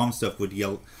from my mom's stuff would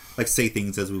yell, like say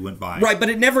things as we went by. Right, but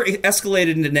it never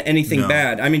escalated into anything No.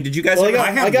 bad. I mean, did you guys? Well, ever,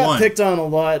 I got one. picked on a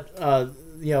lot,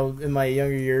 in my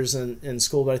younger years in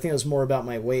school, but I think it was more about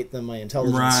my weight than my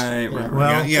intelligence. Right, you know? right.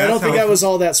 well, Yeah, I don't that's think how I was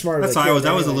all that smart. That's of a how I kid was.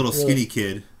 I was a anyway, little really. skinny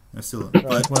kid. I still,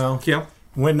 but well, yeah.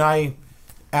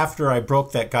 after I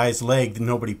broke that guy's leg,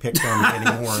 nobody picked on me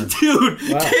anymore. Dude,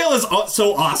 Kale is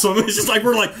so awesome. It's just like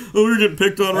we're like, oh, we're getting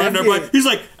picked on right now. But he's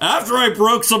like, after I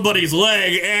broke somebody's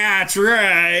leg, yeah, that's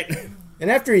right. And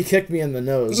after he kicked me in the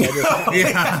nose, I just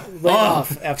laid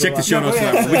off after Check a the show while. notes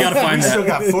now. We gotta find We still that.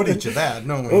 got footage of that.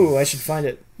 No, Oh, I should find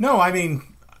it. no. I mean,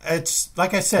 it's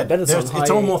like I said. bet it's on It's high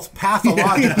almost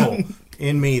pathological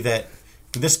in me that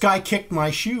this guy kicked my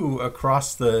shoe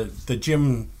across the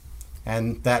gym,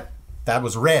 and that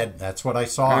was red. That's what I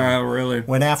saw. Oh, really?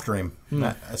 Went after him.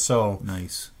 So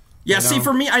nice. Yeah, You see, know?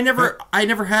 for me, I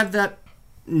never had that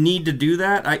need to do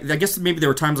that. I guess maybe there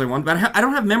were times I wanted, but I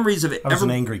don't have memories of it I was ever.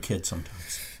 an angry kid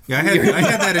sometimes. Yeah, I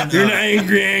had that in. You're an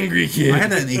angry kid. I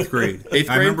had that in 8th grade. Eighth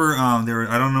I grade? remember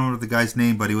I don't know the guy's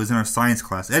name, but he was in our science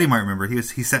class. Eddie might remember. He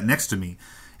sat next to me,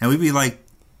 and we'd be like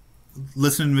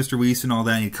listening to Mr. Weiss and all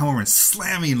that, and he'd come over and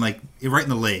slam me right in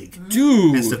the leg.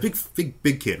 Dude. And it's a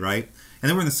big kid, right? And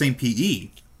then we're in the same PE,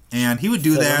 and he would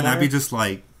do that, and I'd be just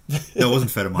like, that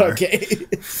wasn't Fedemeyer. Okay.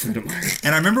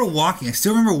 And I remember I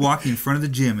still remember walking in front of the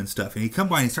gym and stuff, and he'd come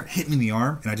by and he'd start hitting me in the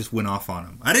arm, and I just went off on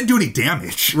him. I didn't do any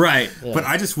damage. Right. But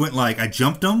I just went I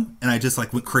jumped him, and I just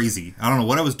went crazy. I don't know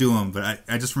what I was doing, but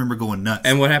I just remember going nuts.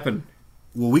 And what happened?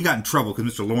 Well, we got in trouble because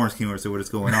Mr. Lawrence came over and said what is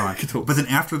going on. But then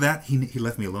after that, he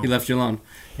left me alone. He left you alone.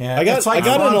 Yeah, I got it's like in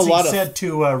a Fonzie lot of said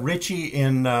to Richie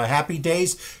in Happy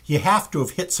Days, you have to have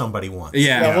hit somebody once.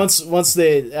 Yeah. Yeah, once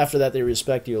they after that they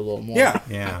respect you a little more. Yeah.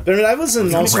 Yeah. But I was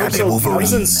in all sorts Rabbit of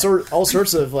Wolverine. all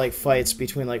sorts of fights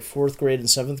between 4th grade and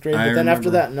 7th grade. I But then after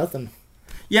remember. that, nothing.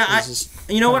 Yeah,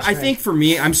 you know what? I think for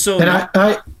me, I'm so. And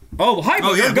hi, Go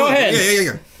ahead.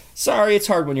 Yeah. Sorry, it's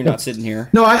hard when you're not sitting here.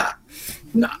 no,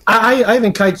 I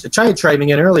even tried chiming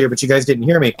in earlier, but you guys didn't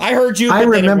hear me. I heard you. I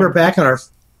but then remember it- back in our.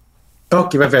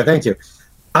 Okay, thank you.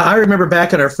 I remember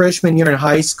back in our freshman year in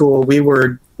high school, we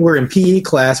were in PE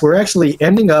class. We're actually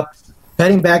ending up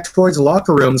heading back towards the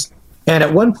locker rooms, and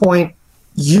at one point,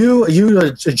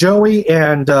 Joey,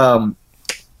 and Johnny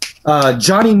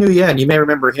Nguyen, you may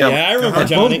remember him. Yeah, I remember had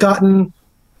Johnny.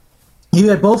 You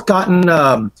had both gotten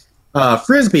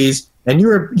frisbees, and you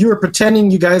were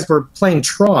pretending you guys were playing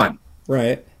Tron.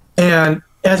 Right. And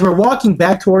as we're walking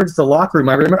back towards the locker room,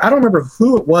 I don't remember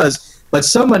who it was, but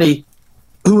somebody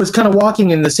who was kind of walking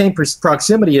in the same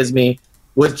proximity as me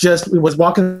was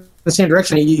walking in the same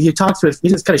direction. He talks to he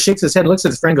just kind of shakes his head and looks at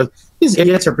his friend and goes, "These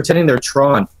idiots are pretending they're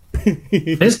Tron." I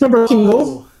just remember looking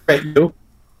over at you,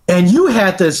 and you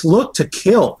had this look to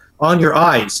kill on your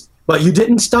eyes, but you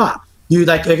didn't stop. You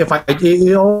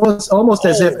almost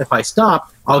as if I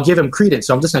stop, I'll give him credence.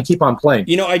 So I'm just going to keep on playing.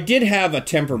 You know, I did have a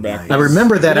temper back I then.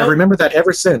 remember that. You know- I remember that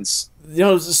ever since.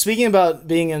 Speaking about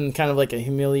being in kind of a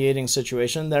humiliating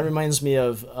situation, that reminds me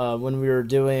of when we were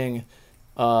doing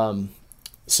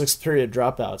 6th period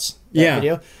dropouts. That Yeah.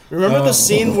 Video. Remember the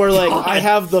scene where I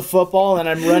have the football and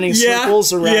I'm running Yeah,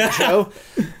 circles around yeah. Joe?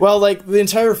 Well, the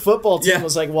entire football team Yeah.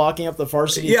 was walking up the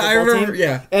varsity Yeah, I football remember, team.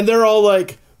 yeah. And they're all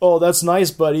like, "Oh, that's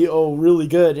nice, buddy. Oh, really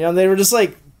good." They were just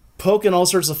poking all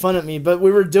sorts of fun at me, but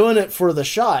we were doing it for the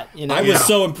shot. I was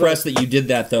so impressed that you did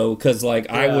that though, because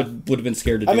I would have been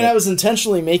scared to do I mean, it. I was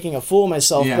intentionally making a fool of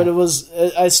myself, Yeah. but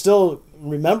I still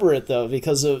remember it though,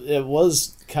 because it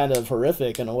was kind of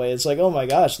horrific in a way. It's oh my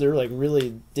gosh, they're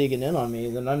really digging in on me.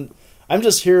 Then I'm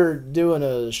just here doing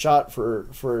a shot for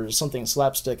something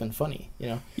slapstick and funny,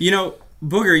 You know,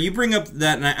 Booger, you bring up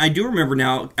that, and I do remember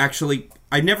now, actually,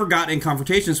 I never got in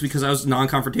confrontations because I was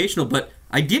non-confrontational, but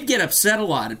I did get upset a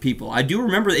lot at people. I do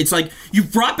remember, it's you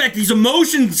brought back these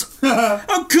emotions.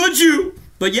 How could you?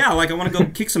 But yeah, I want to go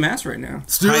kick some ass right now.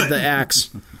 Hide the axe.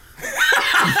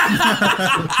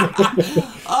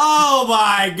 Oh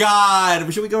my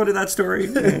God. Should we go into that story?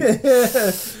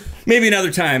 Maybe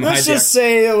another time. Let's just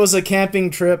say it was a camping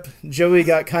trip. Joey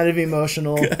got kind of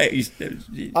emotional.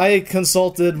 I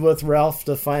consulted with Ralph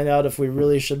to find out if we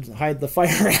really should hide the fire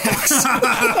axe.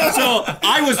 So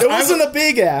It wasn't a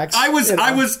big axe.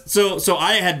 So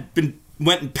I had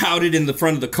went and pouted in the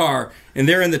front of the car, and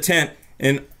they're in the tent,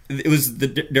 and it was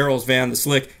Daryl's van, the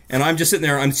Slick, and I'm just sitting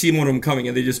there. I'm seeing one of them coming,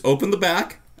 and they just open the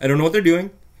back I don't know what they're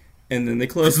doing. And then they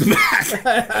closed the back.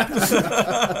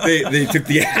 they took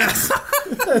the ass.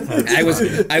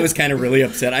 I was kind of really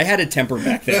upset. I had a temper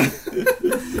back then.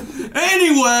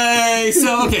 Anyway,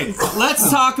 so okay, let's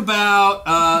talk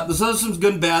about the system's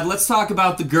good and bad. Let's talk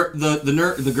about the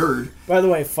GERD. By the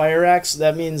way, fire axe,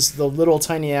 that means the little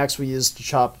tiny axe we use to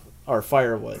chop our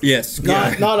firewood. Yes,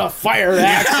 Not a fire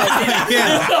axe.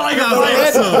 Yeah.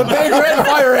 A big red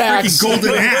fire axe.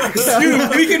 Golden axe. dude,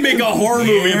 we can make a horror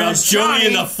movie about Joey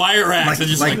and the fire axe. and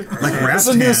just like It's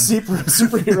a new Rastan.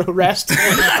 superhero Rastan.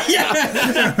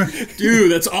 yeah.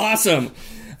 Dude, that's awesome.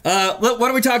 Why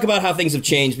don't we talk about how things have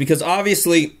changed? Because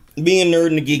obviously, being a nerd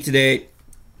and a geek today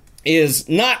it's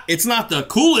not the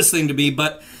coolest thing to be,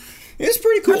 but it's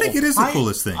pretty cool. I think it is the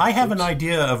coolest thing. I have an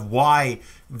idea of why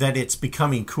that it's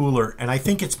becoming cooler, and I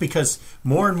think it's because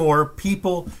more and more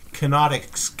people cannot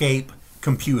escape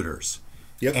computers.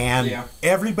 Yep. And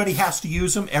everybody has to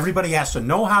use them. Everybody has to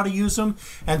know how to use them.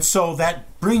 And so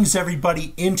that brings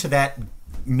everybody into that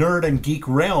nerd and geek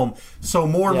realm. So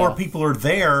more and more people are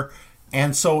there.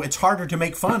 And so it's harder to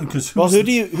make fun because Who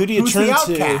do you turn the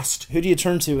to? outcast? Who do you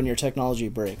turn to when your technology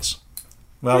breaks?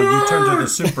 Well, you turn to the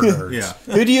super nerds. Yeah.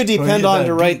 Who do you depend Well, on the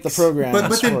to write the geeks. program?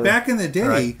 But then back in the day,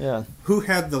 Right. Yeah. who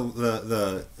had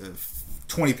the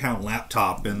 20-pound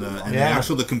laptop and the Yeah.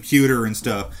 actual the computer and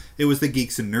stuff? It was the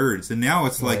geeks and nerds, and now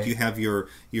it's like you have your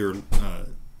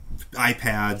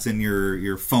iPads and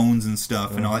your phones and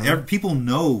stuff, and all that. People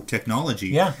know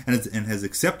technology, and has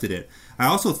accepted it. I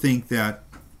also think that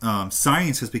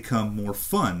science has become more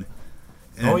fun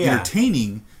and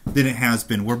entertaining than it has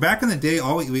been. Where back in the day,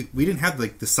 we didn't have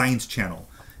like the Science Channel,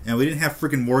 and we didn't have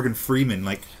freaking Morgan Freeman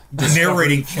like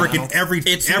narrating freaking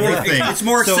everything. It's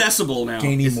more accessible now.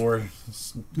 Gaining more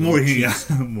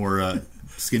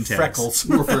skin tags. freckles.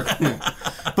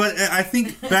 But I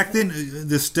think back then,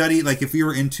 the study, like if you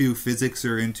were into physics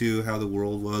or into how the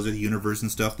world was or the universe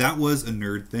and stuff, that was a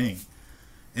nerd thing.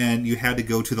 And you had to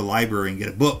go to the library and get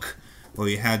a book, or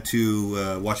you had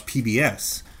to watch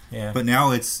PBS. Yeah. But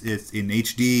now it's in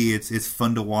HD. It's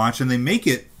fun to watch, and they make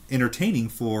it entertaining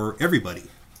for everybody.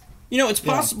 You know, it's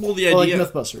possible the Well, idea. like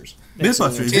Mythbusters.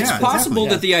 Mythbusters, It's possible exactly.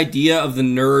 that the idea of the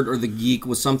nerd or the geek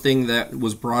was something that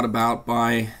was brought about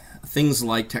by things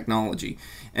like technology.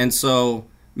 And so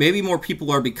maybe more people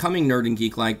are becoming nerd and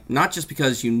geek like, not just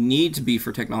because you need to be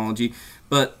for technology,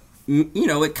 but you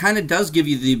know, it kind of does give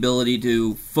you the ability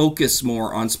to focus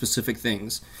more on specific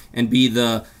things and be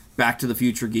the Back to the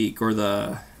Future geek or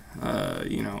the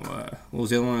what was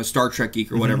the other one? A Star Trek geek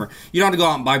or whatever. You don't have to go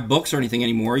out and buy books or anything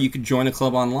anymore. You could join a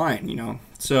club online, you know.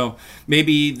 So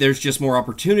maybe there's just more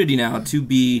opportunity now to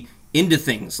be into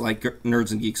things like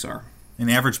nerds and geeks are. And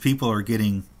average people are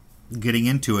getting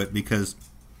into it because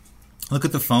look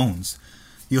at the phones.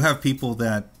 You have people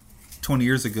that 20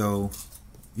 years ago,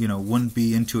 you know, wouldn't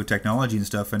be into technology and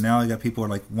stuff, and now you got people who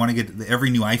are like want to get every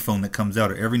new iPhone that comes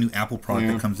out or every new Apple product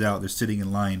that comes out. They're sitting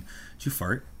in line. Did you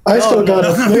fart? I still got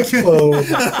a flip phone.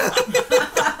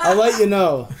 I'll let you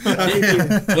know.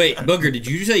 Wait, Booger, did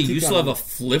you say you still have a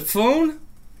flip phone?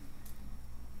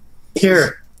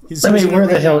 Here. He's Let me, using where it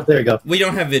the right hell? now. There you go. We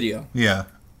don't have video. Yeah.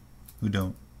 Who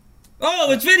don't?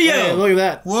 Oh, it's video! Hey, look at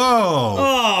that. Whoa!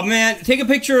 Oh, man. Take a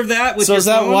picture of that with So your is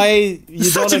that phone. why you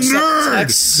Such don't a nerd!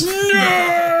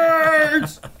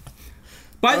 Nerds!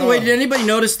 By the way, did anybody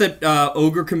notice that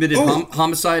Ogre committed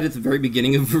homicide at the very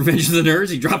beginning of Revenge of the Nerds?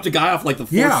 He dropped a guy off like the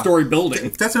fourth-story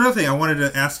building. That's another thing I wanted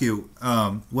to ask you.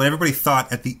 What everybody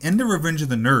thought at the end of Revenge of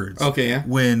the Nerds. Okay, yeah.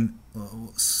 When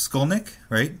Skolnick,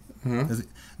 right,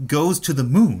 goes to the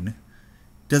moon,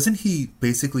 doesn't he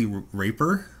basically rape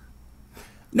her?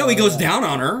 No, he goes down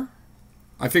on her.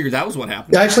 I figured that was what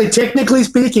happened. Actually, technically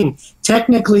speaking,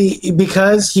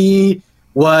 because he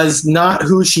was not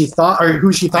who she thought or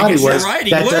who she thought he guess you're was, right,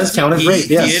 he that was. does count as He rape.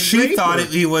 Yes. did. She rape thought her.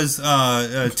 he was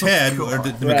Ted.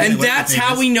 And that's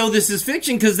how we know this is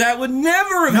fiction, because that would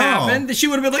never have happened. She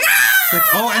would have been like, ah! Like,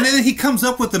 oh, and then he comes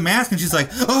up with the mask, and she's like,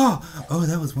 oh,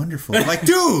 that was wonderful. Like,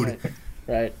 dude,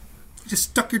 Right. just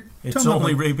stuck your It's tongue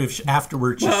only out. rape if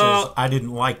afterwards she Well- says, I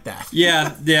didn't like that.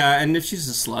 Yeah, and if she's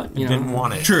a slut, you know. Didn't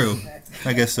want it. True,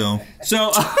 I guess so.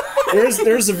 So,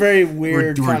 There's a very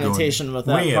weird We're going connotation with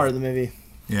that way part of the movie.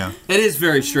 Yeah. it is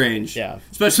very strange. Yeah.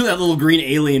 Especially that little green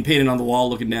alien painted on the wall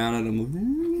looking down at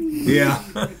him. Yeah.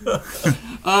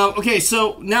 Okay,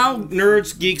 so now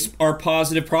nerds, geeks are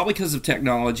positive, probably because of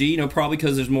technology, you know, probably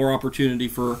because there's more opportunity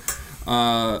for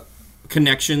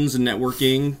connections and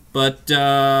networking. But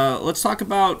let's talk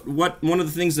about one of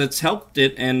the things that's helped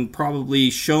it and probably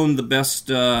shown the best...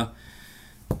 The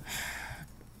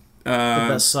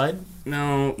best side?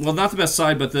 No, well, not the best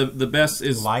side, but the best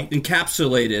is Light?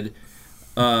 encapsulated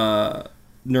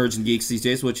nerds and geeks these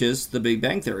days, which is The Big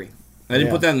Bang Theory. I didn't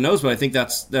Yeah. put that in the notes, but I think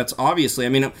that's obviously. I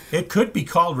mean, It could be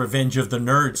called Revenge of the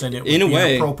Nerds, and it would In a be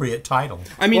way. an appropriate title.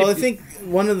 I mean, Well, I think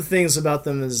one of the things about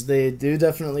them is they do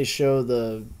definitely show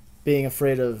the being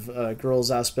afraid of girls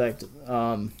aspect,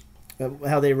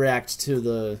 how they react to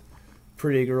the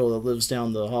pretty girl that lives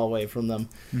down the hallway from them.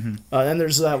 And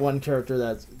there's that one character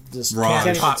that just Raj.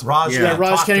 can't even, Raj, Yeah,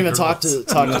 Raj can't even girls. talk to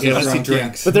girls. Unless he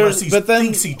drinks. But Unless he but then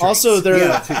thinks he drinks. also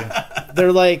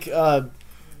they're like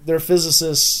they're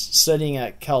physicists studying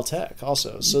at Caltech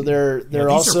also. So they're Yeah, these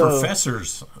also are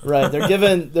professors. right. They're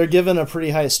given a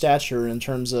pretty high stature in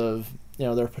terms of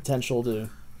their potential to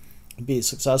be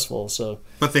successful. So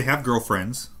But they have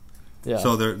girlfriends, yeah,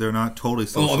 so they're not totally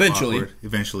so eventually. awkward.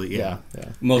 Eventually, yeah. yeah.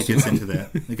 most It of gets them. into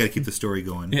that. They got to keep the story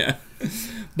going. Yeah,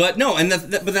 but no, and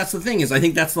but that's the thing is, I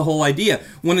think that's the whole idea.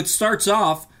 When it starts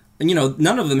off,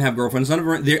 none of them have girlfriends. None of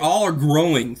them. They all are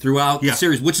growing throughout Yeah. the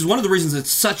series, which is one of the reasons it's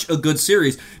such a good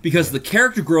series because the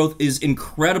character growth is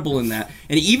incredible in that.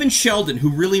 And even Sheldon, who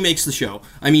really makes the show,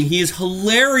 I mean, he is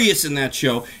hilarious in that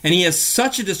show, and he has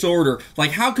such a disorder.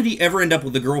 Like, how could he ever end up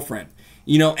with a girlfriend?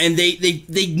 And they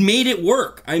made it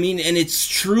work. I mean, and it's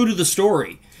true to the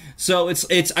story. So it's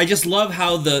I just love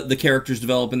how the characters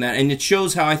develop in that, and it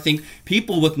shows how I think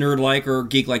people with nerd-like or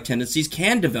geek-like tendencies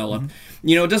can develop.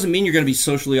 It doesn't mean you're going to be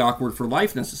socially awkward for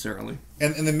life necessarily.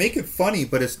 And they make it funny,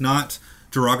 but it's not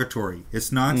derogatory.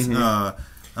 It's not It's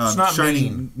not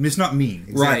shining. It's not mean.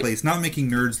 Exactly. Right. It's not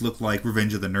making nerds look like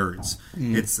Revenge of the Nerds.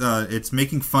 It's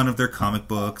making fun of their comic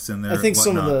books and their I think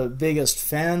some of whatnot. the biggest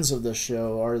fans of the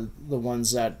show are the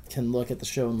ones that can look at the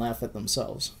show and laugh at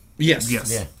themselves. Yes.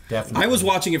 Yes. Yeah, definitely. I was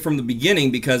watching it from the beginning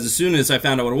because as soon as I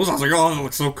found out what it was, I was like, "Oh, that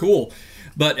looks so cool!"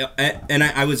 But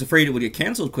I was afraid it would get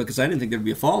canceled quick because I didn't think there'd be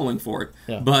a following for it.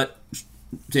 Yeah. But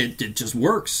it just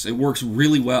works. It works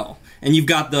really well. And you've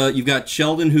got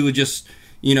Sheldon who just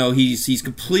he's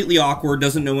completely awkward,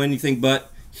 doesn't know anything, but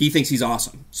he thinks he's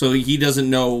awesome. So he doesn't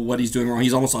know what he's doing wrong.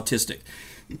 He's almost autistic.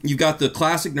 You've got the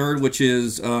classic nerd, which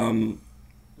is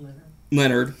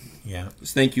Leonard. Yeah.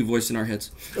 Thank you, voice in our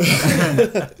heads.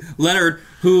 Leonard,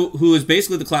 who is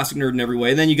basically the classic nerd in every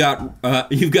way. And then you've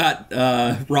got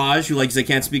Raj, who like they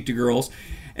can't speak to girls,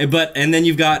 and then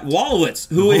you've got Wolowitz,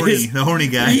 who is the horny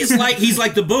guy. He's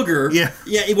like the booger.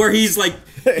 Yeah. where he's like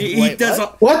he Wait, does.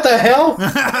 what? What the hell?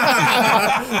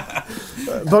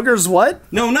 Boogers, what?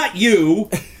 No, not you.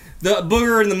 The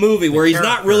booger in the movie, where he's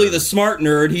not really the smart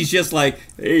nerd. He's just like,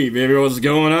 hey, baby, what's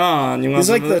going on? You want He's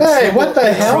like the Hey, what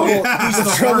the hell? He's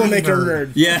the troublemaker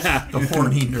nerd. yeah. The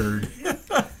horny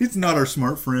nerd. He's not our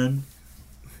smart friend.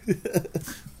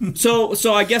 So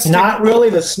I guess Not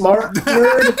really the smart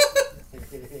nerd.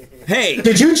 hey,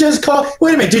 Did you just call?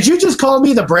 Wait a minute. Did you just call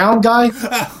me the brown guy?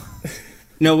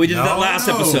 no, we did that No. last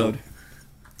episode.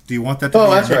 Do you want that to Oh,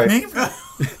 be that's your right. nickname?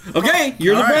 Okay,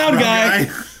 you're the All right, brown brown guy.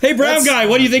 guy. Hey, brown guy,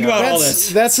 what do you think about all That's this?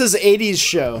 that's his '80s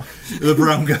show. The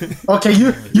brown guy. Okay,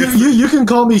 you can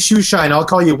call me shoe shine. I'll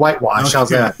call you whitewash. How's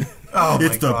that? Oh, my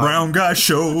It's the God. brown guy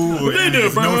show in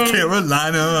do, brown. North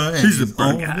Carolina. He's a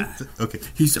brown guy. Okay.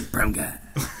 He's a brown guy.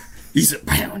 He's a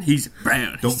brown. He's a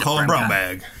brown. Don't call him brown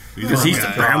bag. Because he's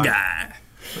the brown guy.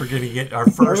 We're gonna get our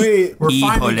first. we- We're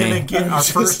finally Híjole. gonna get our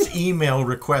first email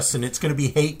request, and it's gonna be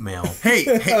hate mail. Hey.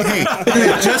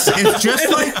 It's just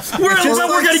like We're it's just going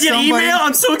like to get somebody- email?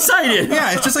 I'm so excited.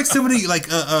 Yeah, it's just like somebody like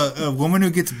a woman who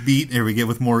gets beat. There we get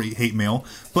with more hate mail,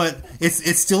 but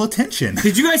it's still attention.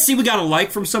 Did you guys see we got a like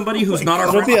from somebody who's not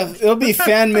our friend? It'll be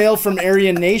fan mail from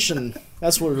Aryan Nation.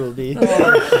 That's what it'll be.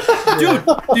 Dude,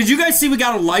 did you guys see we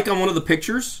got a like on one of the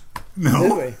pictures? No,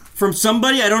 Anyway, From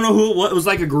somebody, I don't know who it was. It was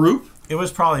like a group. It was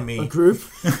probably me. group.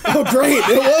 Oh, great!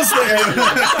 It was there.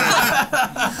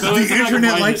 the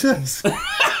internet likes us.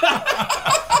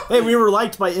 Hey, we were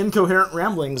liked by Incoherent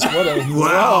Ramblings. What a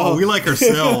Wow, we like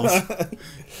ourselves.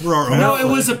 We're our own. No, it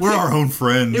was a we're our own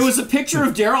friends. It was a picture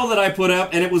of Daryl that I put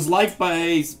up, and it was liked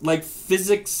by like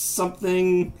physics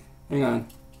something. Hang on.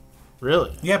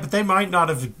 Really? Yeah, but they might not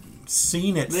have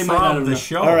seen it They might not from have the known.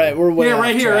 show. All right, we're way Here, off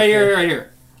right here, track right here, right here.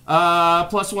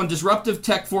 +1, disruptive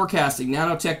tech forecasting,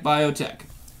 nanotech, biotech.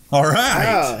 All right.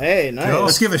 Oh, hey, nice.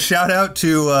 Let's give a shout out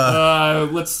to.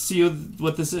 Let's see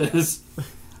what this is.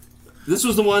 This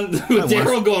was the one with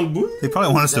Daryl going. Woo. They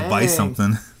probably want us to buy Dang.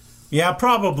 something. Yeah,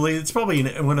 probably. It's probably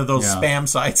one of those Yeah. spam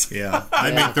sites. Yeah,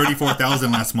 I made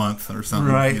 34,000 last month or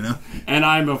something. Right. You know. And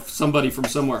I'm somebody from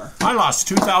somewhere. I lost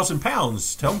 2,000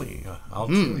 pounds. Tell me. I'll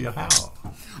tell you how.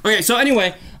 Okay, so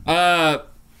anyway,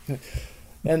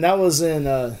 And that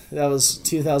was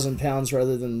 2,000 pounds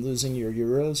rather than losing your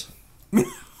euros.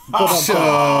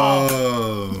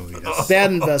 Oh, yes.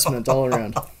 Bad investment all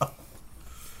around.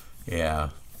 Yeah.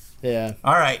 Yeah.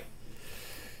 All right.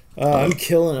 I'm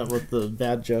killing it with the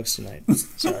bad jokes tonight.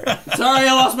 Sorry. Sorry,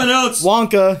 I lost my notes.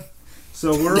 Wonka.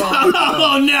 So we're on.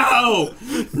 Oh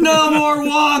no! No more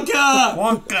Wonka!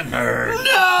 Wonka nerd.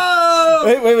 No!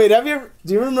 Wait.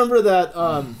 Do you remember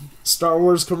that Star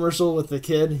Wars commercial with the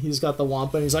kid? He's got the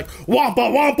Wampa and he's like, Wampa,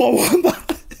 Wampa, Wampa.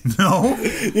 No.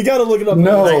 You gotta look it up.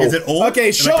 No. Is it old?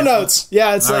 Okay, show Like notes.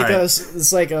 Yeah, it's All like right.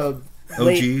 it's like a OG?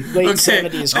 late Okay,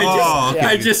 70s. Oh, okay.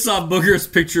 I just saw Booger's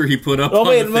picture he put up Oh, on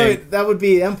wait, the thing. wait. That would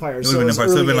be Empire. It So would it's have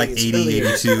been early like 80s, 80, early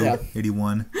 82, Yeah,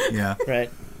 81. Yeah. right.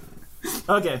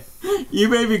 Okay. You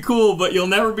may be cool, but you'll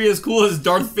never be as cool as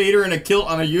Darth Vader in a kilt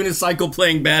on a unicycle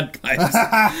playing bad guys.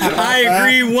 I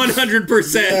agree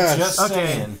 100%. Just Okay.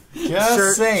 saying.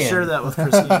 Just saying. Share that with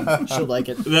Christine. She'll like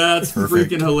it. That's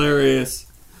Perfect. freaking hilarious.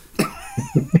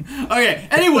 Okay,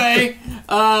 anyway,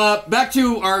 back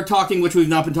to our talking, which we've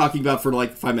not been talking about for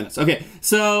like 5 minutes. Okay,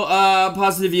 so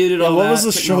positive view did all What that. was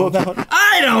the show about?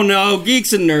 I don't know.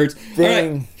 Geeks and nerds. All right.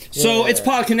 Dang. So Yeah. it's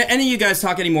can any of you guys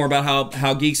talk any more about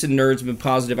how geeks and nerds have been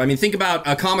positive? I mean, think about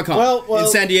Comic-Con Well, in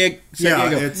San Diego. Yeah,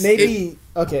 it's- Maybe.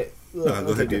 Okay. Go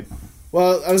ahead, dude.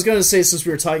 Well, I was going to say, since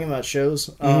we were talking about shows,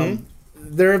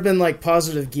 there have been like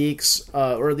positive geeks,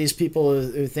 or at least people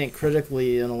who think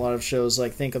critically in a lot of shows.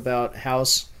 Like think about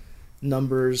House,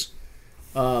 Numbers,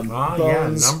 Bones,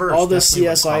 Numbers all the definitely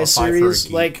would CSI qualify for a series.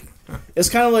 geek. Like it's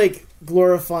kind of like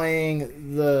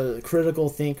glorifying the critical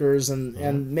thinkers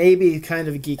and maybe kind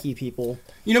of geeky people.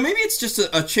 You know, maybe it's just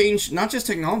a change, not just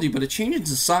technology, but a change in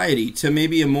society to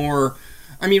maybe a more...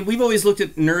 I mean, we've always looked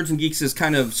at nerds and geeks as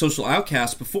kind of social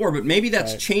outcasts before, but maybe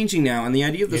that's changing now. And the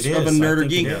idea of, It of a is. nerd I or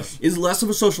think geek it is less of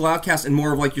a social outcast and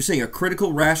more of, like you're saying, a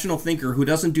critical, rational thinker who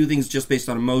doesn't do things just based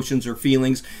on emotions or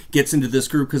feelings, gets into this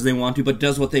group because they want to, but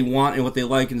does what they want and what they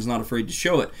like and is not afraid to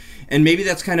show it. And maybe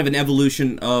that's kind of an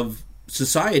evolution of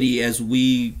society as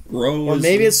we grow. Or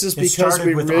maybe it's just It because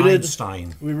started with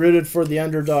Einstein. we rooted for the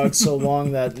underdog so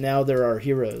long that now they're our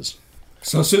heroes.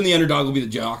 So soon the underdog will be the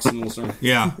jocks and we'll start...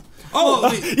 Yeah.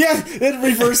 Oh, Yeah, it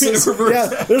reverses. It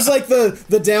reverses. Yeah, there's like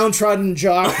the downtrodden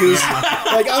jock who's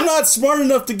like, I'm not smart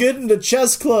enough to get into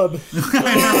chess club.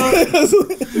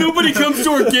 nobody comes to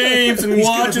our games and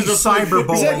watches us.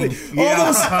 Cyberbullying.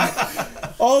 Exactly.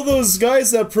 All those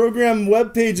guys that program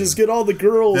web pages get all the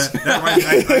girls.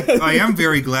 I am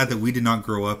very glad that we did not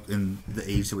grow up in the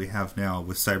age that we have now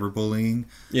with cyberbullying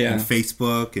Yeah. and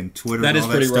Facebook and Twitter That and is all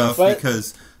that pretty stuff rough. But-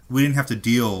 because we didn't have to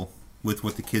deal with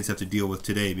what the kids have to deal with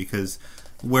today, because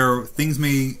where things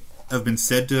may have been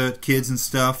said to kids and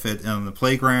stuff on the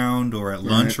playground or at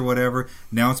lunch or whatever,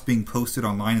 now it's being posted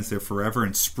online, it's there forever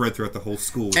and spread throughout the whole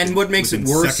school. And what makes it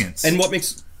within worse? seconds. And what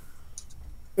makes...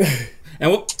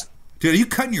 And what... Dude, are you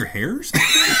cutting your hairs?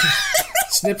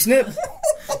 Snip, snip.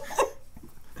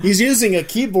 He's using a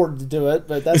keyboard to do it,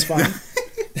 but that's fine.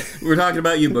 We're talking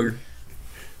about you, Booger.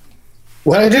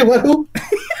 What I do? What? Who?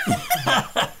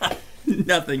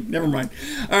 Nothing. Never mind.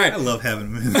 All right. I love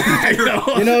having him. I know.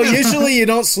 You know, usually you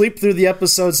don't sleep through the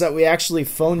episodes that we actually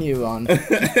phone you on.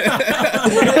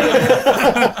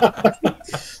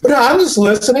 No, I'm just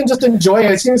listening, just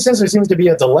enjoying it. Since there seems to be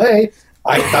a delay,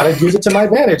 I thought I'd use it to my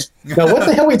advantage. Now, what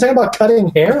the hell are we talking about cutting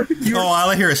hair? Oh, all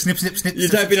I hear is snip, snip, snip. You're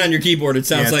snip, typing on your keyboard. It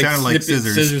sounds Yeah, it's like, kinda like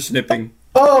scissors. scissor snipping.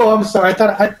 Oh, I'm sorry. I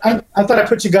thought I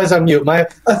put you guys on mute. My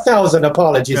 1,000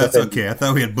 apologies. That's I think. okay. I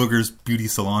thought we had Booger's beauty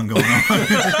salon going on.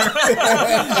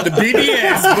 The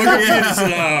BBS. Booger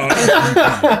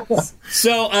Beauty Salon.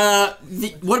 So,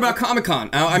 what about Comic-Con?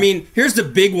 I mean, here's the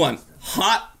big one.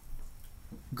 Hot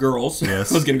girls.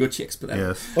 Yes. I was going to go chicks, but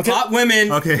Yes. hot women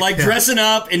like dressing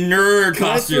up in nerd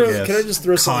costumes. Can I just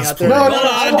throw something out there? No, Hold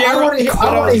I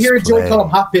on, want to hear Joey call them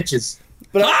hot bitches.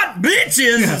 Hot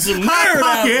bitches and some nerd out.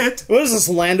 Pocket. What is this,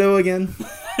 Lando again?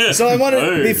 So I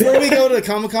wanted, before we go to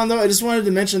Comic-Con though, I just wanted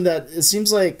to mention that it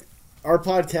seems like our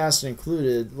podcast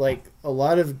included, like a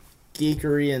lot of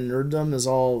geekery and nerddom is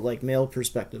all like male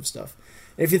perspective stuff.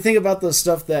 If you think about the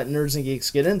stuff that nerds and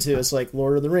geeks get into, it's like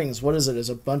Lord of the Rings. What is it? It's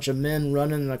a bunch of men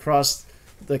running across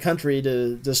the country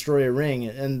to destroy a ring,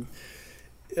 and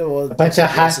A bunch of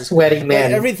hot, sweaty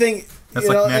men. everything. That's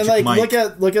you like know, Magic and like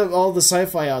Mike. look at all the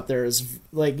sci-fi out there. Is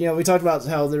like, you know, we talked about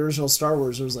how the original Star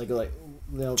Wars was like you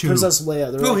know, Princess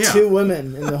Leia. There were like two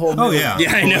women in the whole movie. Oh, yeah.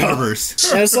 Yeah, I know.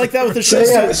 Universe. And it's like that with the shows.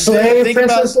 Yeah, too. slaying Think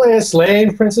about, Princess Leia,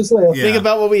 slaying Princess Leia. Yeah. think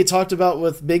about what we talked about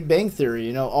with Big Bang Theory.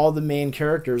 You know, all the main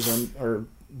characters are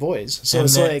boys. So And,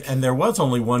 it's like, and there was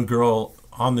only one girl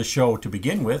on the show to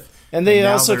begin with. and they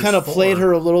now also there's kind of played four.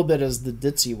 her a little bit as the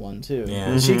ditzy one too.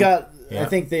 Yeah. She got Yeah. I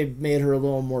think they made her a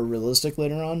little more realistic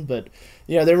later on, but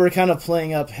yeah, they were kind of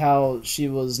playing up how she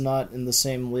was not in the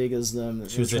same league as them.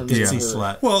 She was a in terms ditzy of her-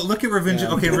 slut. Well, look at Revenge.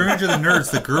 Yeah. Okay, Revenge of the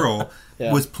Nerds. The girl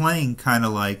Yeah. was playing kind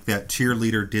of like that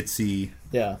cheerleader ditzy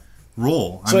Yeah.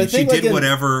 role. So I I mean, she think, like, did in-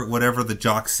 whatever the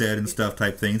jock said and stuff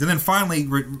type things, and then finally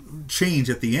changed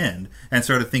at the end and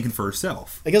started thinking for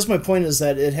herself. I guess my point is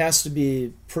that it has to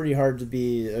be pretty hard to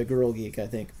be a girl geek, I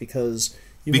think, because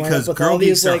you wind Because up with girl all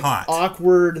these geeks are like hot.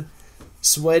 awkward,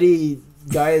 sweaty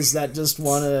guys that just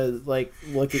want to like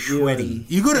look at you. Sweaty. And,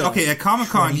 You go to at Comic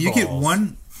Con, Sweaty you get balls.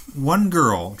 one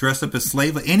girl dressed up as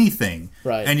slave of anything,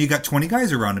 Right. and you got 20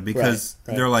 guys around it because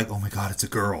Right. they're like, oh my god, it's a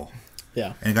girl,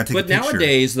 yeah. and got to take But a picture.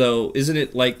 nowadays, though, isn't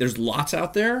it like there's lots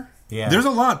out there? Yeah. There's a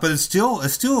lot, but it's still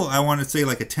I want to say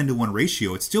like a 10-to-1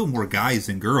 ratio. It's still more guys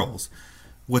than girls.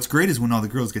 What's great is when all the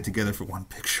girls get together for one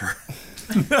picture.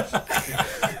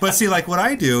 But see, like what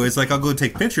I do is like I'll go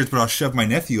take pictures, but I'll shove my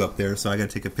nephew up there, so I got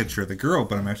to take a picture of the girl,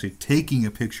 but I'm actually taking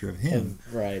a picture of him.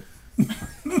 Right.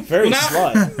 Very Well,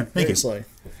 now- sly. Very sly.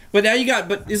 But now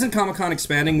but isn't Comic Con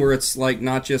expanding where it's like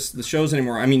not just the shows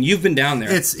anymore? I mean, you've been down there.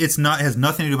 It's not it has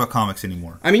nothing to do about comics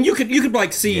anymore. I mean, you could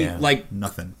like see Yeah. like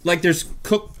Nothing. there's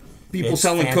people It's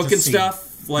selling cooking fantasy. stuff.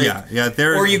 Like, Yeah.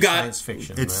 There. or you got Science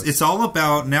fiction. It's all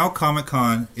about now. Comic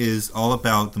Con is all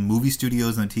about the movie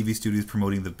studios and the TV studios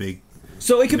promoting the big.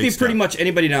 so it could be big pretty stuff. much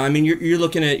anybody now. I mean, you're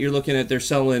looking at they're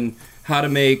selling how to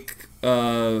make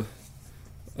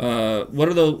what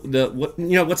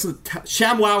are what's the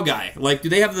ShamWow guy like? Do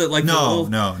they have the like the No,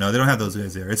 little- no, they don't have those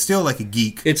guys there. It's still like a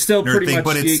geek. It's still nerd pretty thing, much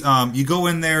but it's geek. you go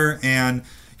in there and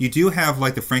you do have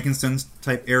like the Frankenstein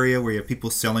type area where you have people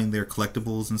selling their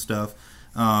collectibles and stuff.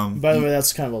 By the way,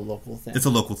 that's kind of a local thing. It's a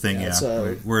local thing, Yeah, yeah. it's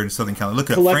a- We're in Southern California.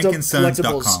 Look at Collectibles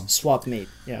Frankenstein.com. swap meet.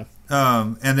 Yeah.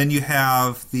 And then you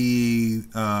have the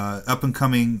up and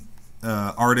coming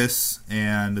artists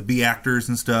and the B actors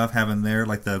and stuff having there,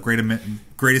 like the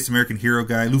greatest American hero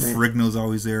guy. Lou Ferrigno's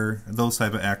always there. Those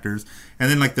type of actors. And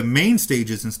then like the main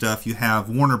stages and stuff, you have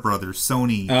Warner Brothers,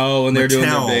 Sony, Oh, and they're doing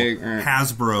their Mattel, big- right.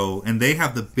 Hasbro, and they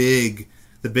have the big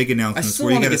announcements still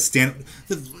where you wanna got to get- stand.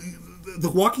 The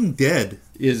Walking Dead.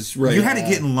 is right. You had to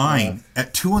get in line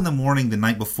at 2 a.m. the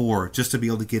night before just to be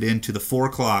able to get into the 4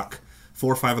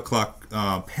 or 5 o'clock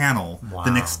panel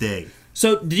the next day.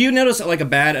 So, do you notice like a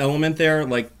bad element there?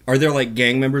 Like, are there like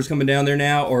gang members coming down there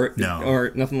now, or No.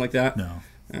 or nothing like that? No,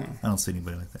 I don't see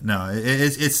anybody like that. No,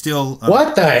 it's still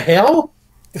What the hell?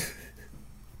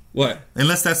 What?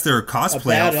 unless that's their cosplay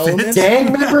bad outfit. element?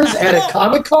 Gang members at a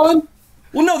Comic Con?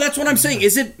 Well, no, that's what I'm saying.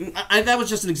 Is it? That was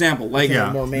just an example. Like,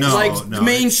 Yeah, More no, like no,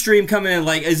 mainstream coming in.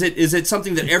 Like, is it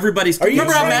something that everybody's? Are you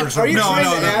remember how trying, Matt? are you No, trying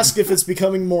no, to no. ask if it's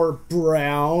becoming more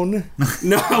brown?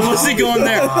 No, I wasn't going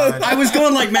there. I was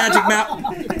going like Magic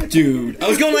Mountain, dude. I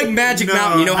was going like Magic No,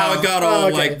 Mountain. You know how no. it got all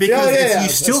Okay. like because Yeah, it's- yeah, you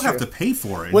still that's have true. to pay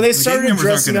for it. When they The gang started members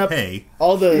aren't dressing gonna up pay.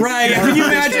 all the right. Can you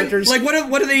imagine? characters- Like,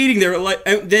 what are they eating there? Like,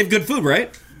 they have good food, right?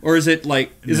 Or is it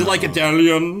like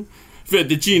Italian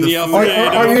fettuccine The food- alfredo?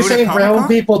 Are you Go to saying Comic-Con? brown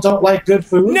people don't like good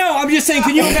food? No, I'm just saying.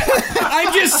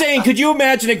 I'm just saying. Could you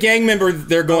imagine a gang member?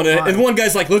 They're going to, and one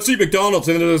guy's like, "Let's eat McDonald's,"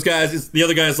 and then those guys, the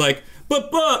other guy's like, "But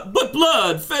blood,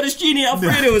 fettuccine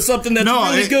alfredo is something that's No,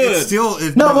 really good." it's still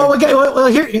No, well,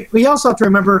 here we also have to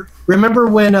remember. Remember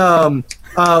when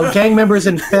gang members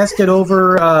infested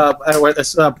over what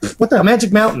the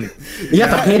Magic Mountain? You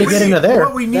have to pay to get into there.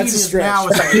 What we need That's a is stretch. now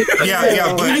is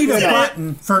yeah, we need a but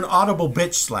button for an audible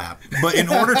bitch slap. but in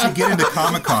order to get into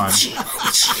Comic Con,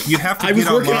 you have to I was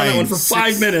get working on that online one for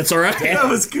 5 minutes. All right. That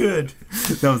was good.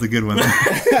 That was a good one.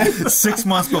 6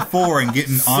 months before and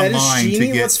getting online to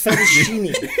fettuccine? get. What's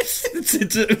fettuccine?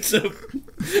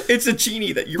 it's a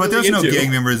chini that you're. But really there's no into.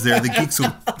 gang members there. The geeks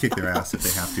will kick their ass if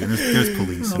they have to. And there's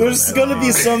police. and all There's that. going to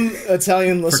be some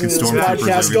Italian listening to this stormtroopers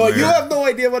podcast going, "You everywhere. have no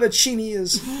idea what a chini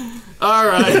is." All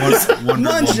right. Wonder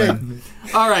Munching. Woman.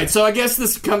 All right, so I guess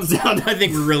this comes down to, I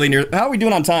think we're really near. How are we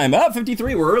doing on time?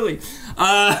 53, we're early.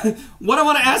 What I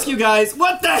want to ask you guys,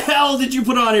 what the hell did you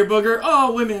put on here, Booger?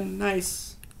 Oh, women,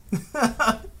 nice.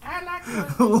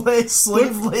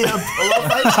 Slave lay a pillow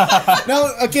fight.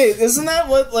 No, okay, isn't that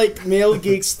what like male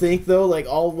geeks think though? Like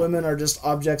all women are just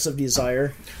objects of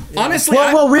desire. Honestly,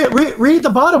 Well, read the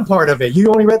bottom part of it. You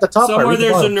only read the top part. somewhere Read the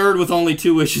there's a bottom. nerd with only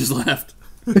 2 wishes left.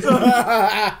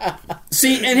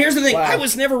 See, and here's the thing. Wow. I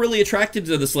was never really attracted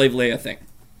to the slave Leia thing.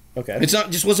 Okay. It's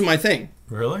not, just wasn't my thing.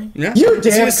 Really? Yeah? You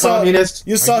damn You saw, communist.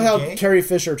 you saw you how gay? Carrie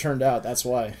Fisher turned out. That's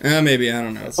why. Maybe, I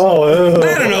don't know. Oh,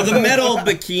 I don't know, the metal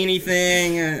bikini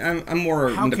thing, I'm more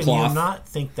How into can cloth. you not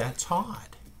think that's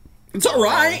hot? It's all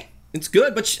right. It's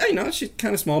good, but she's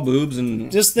kind of small boobs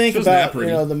and Just think she wasn't that about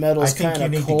pretty. the I metal's think kind you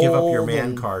of need to give up your cold man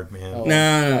and- card, man.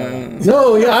 No.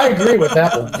 No, yeah, I agree with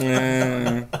that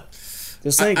one.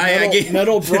 Just think, I get-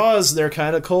 metal bras, they're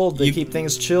kind of cold. They keep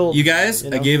things chilled. You guys,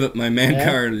 know? I gave up my man Yeah.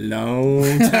 card a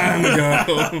long time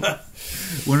ago.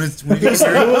 When Who was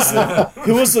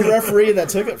the referee that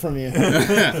took it from you?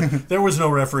 There was no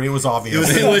referee. It was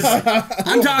obvious.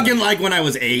 I'm talking like when I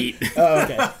was 8. Oh,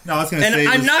 okay. No, I was going to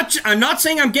And say. I'm not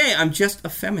saying I'm gay. I'm just a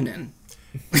feminine.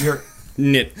 You're-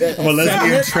 Knit. I'm a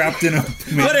lesbian trapped in a.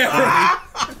 Whatever.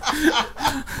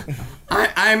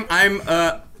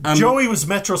 I'm Joey was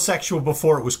metrosexual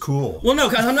before it was cool. well, no,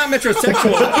 because I'm not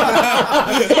metrosexual.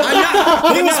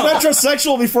 He was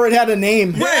metrosexual before it had a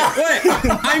name. Wait.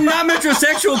 I'm not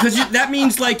metrosexual because that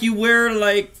means like you wear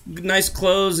like nice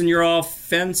clothes and you're all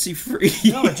fancy free.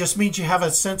 No, it just means you have a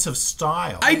sense of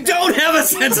style. I don't have a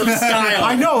sense of style.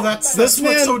 I know that's This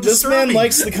what's man, so this disturbing. man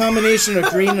likes the combination of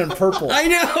green and purple. I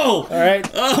know. All right.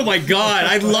 Oh my god,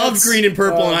 I loved green and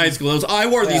purple in high school. I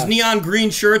wore these neon green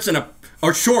shirts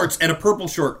or shorts and a purple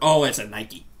short. Oh, it's a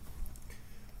Nike.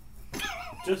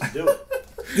 Just do it.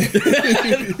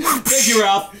 Thank you,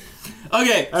 Ralph.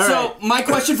 Okay, so my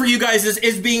question for you guys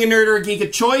is being a nerd or a geek a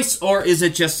choice, or is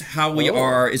it just how we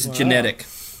are? Is it genetic?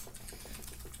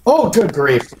 Oh, good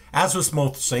grief. As with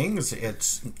most things,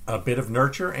 it's a bit of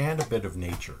nurture and a bit of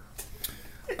nature.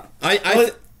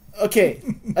 Okay,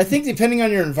 I think depending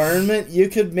on your environment, you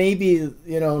could maybe,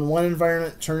 in one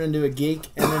environment turn into a geek,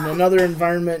 and in another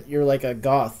environment you're like a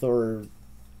goth, or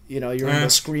you're into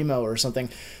screamo or something.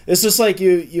 It's just like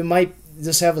you might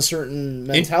just have a certain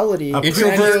mentality,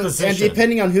 introvert and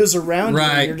depending on who's around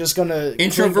Right. you, you're just gonna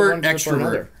Introvert, cling to one group or extrovert.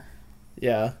 another.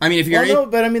 Yeah, I mean, if you're no,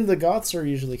 but I mean the goths are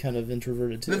usually kind of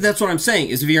introverted too. that's what I'm saying.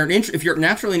 Is if you're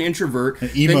naturally an introvert,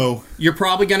 emo. then you're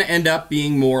probably going to end up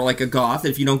being more like a goth.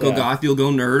 If you don't go Yeah. goth, you'll go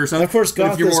nerd or something. And of course, But if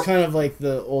goth you're is more- kind of like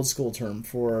the old school term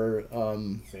for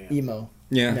emo.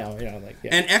 Yeah. Now, yeah.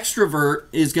 An extrovert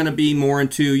is going to be more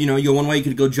into, you go one way, you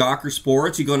could go jock or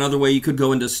sports. You go another way, you could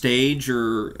go into stage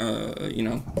or,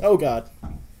 Oh God,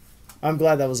 I'm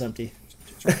glad that was empty.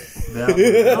 No, he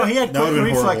had That would've quick been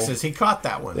reflexes. He caught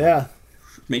that one. Yeah.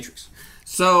 Matrix.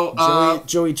 So,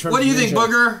 Joey turned what do you think,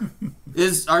 ninja.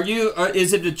 Booger?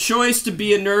 Is it a choice to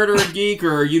be a nerd or a geek,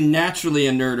 or are you naturally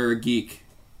a nerd or a geek?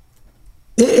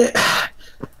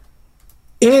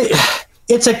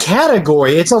 It's a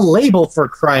category. It's a label, for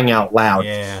crying out loud.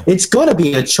 Yeah. It's going to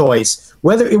be a choice.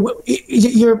 Whether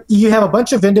you have a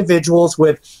bunch of individuals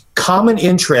with common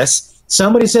interests,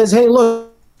 somebody says, "Hey,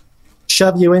 look,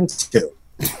 shove you into."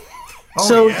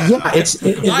 So yeah, it's I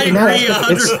agree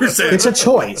 100%. It's a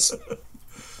choice.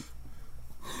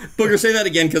 Booger, say that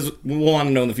again because we'll want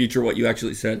to know in the future what you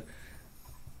actually said.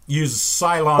 Use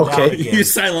Cylon Okay. out again. You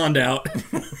siloned out.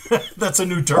 That's a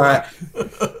new term. All right.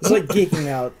 It's like geeking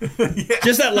out.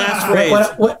 Just that last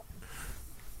phrase.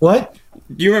 What?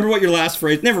 Do you remember what your last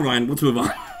phrase? Never mind. Let's move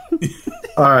on.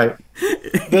 All right.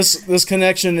 This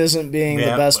connection isn't being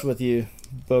Yeah, the best but- with you,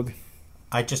 Boog.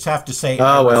 I just have to say,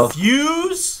 Oh, well. I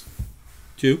refuse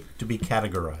 2. to be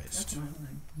categorized.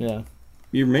 Yeah.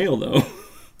 You're male, though.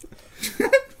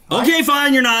 Okay,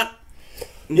 fine. You're not.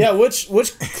 Yeah. Which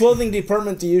clothing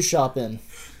department do you shop in?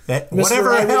 That, Mr.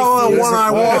 whatever I hell refuse. one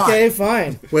I want. Okay,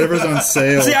 fine. Whatever's on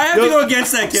sale. See, I have to go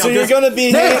against that, Kel. So you're 'cause- going to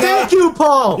be hanging Thank out. you,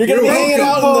 Paul. You're going to be hanging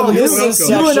out in the business welcome.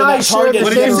 section You and I at share Target the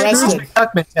and did get you say, arrested.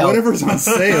 arrested. Whatever's on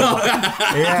sale.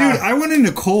 Yeah. Dude, I went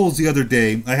into Kohl's the other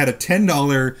day. I had a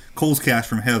 $10 Kohl's cash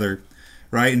from Heather,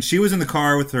 right? And she was in the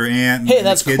car with her aunt. And Hey, the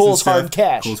that's kids Kohl's and stuff. hard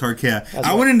cash. Kohl's hard cash.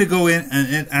 I went in to go in,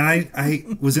 and I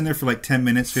was in there for like 10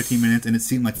 minutes, 15 minutes, and it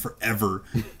seemed like forever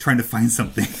trying to find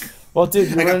something. Well,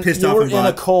 dude, I got pissed off you were and in a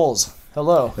bought- Kohl's.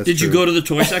 Hello. That's Did you true. go to the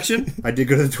toy section? I did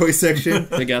go to the toy section.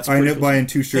 They got some I ended pretty up buying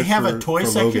 2 shirts. They have for, a toy for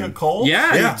section Logan. at Kohl's?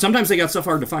 Yeah, Yeah. sometimes they got stuff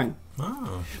hard to find.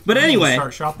 Oh. But anyway,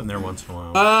 Start shopping there once in a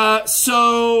while.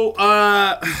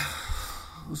 I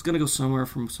was gonna go somewhere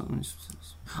from something.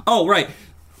 Oh, right,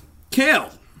 Kale.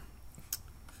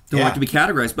 Don't Yeah. like to be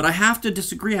categorized, but I have to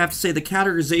disagree. I have to say the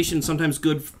categorization is sometimes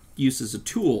good use as a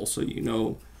tool, so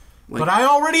But I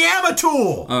already am a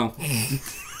tool. Oh,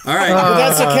 all right, But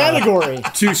that's a category.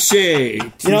 touche.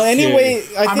 Anyway,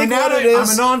 I I'm think a what it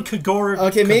is. non-categorical.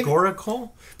 Okay, maybe-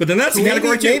 categorical? But then that's a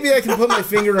category too. Maybe I can put my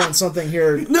finger on something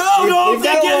here. No, no, Leave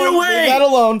that get it alone. away. Leave that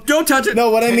alone. Don't touch it. No,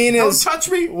 what I mean Don't is,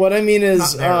 touch me. what I mean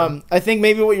is, Not there. I think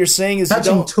maybe what you're saying is you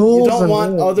Touching don't tools and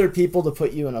want all. other people to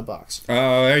put you in a box.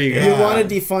 Oh, there you go. You want to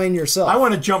define yourself. I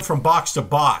want to jump from box to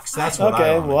box. That's what I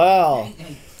Okay, want.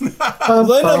 well,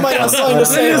 Linda might have something to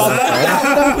say about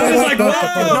that. It's like, Did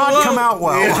whoa, not whoa. come out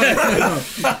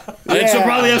well. And she'll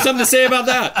probably have something to say about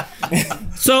that.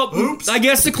 So, I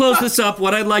guess to close this up,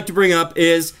 what I'd like to bring up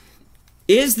is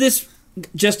this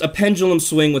just a pendulum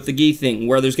swing with the geek thing,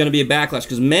 where there's going to be a backlash?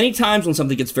 Because many times when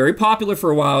something gets very popular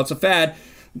for a while, it's a fad,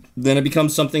 then it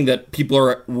becomes something that people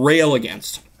are rail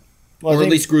against. Well, Or at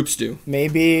least groups do.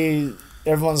 maybe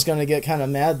everyone's going to get kind of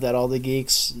mad that all the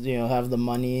geeks, have the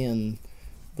money and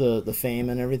the fame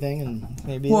and everything, and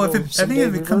maybe. Well, I it'll think someday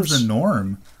it becomes reverse. the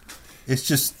norm. It's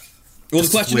just. Well, the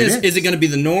question is it going to be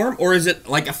the norm, or is it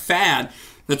like a fad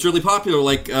that's really popular?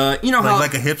 Like, how...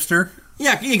 Like a hipster?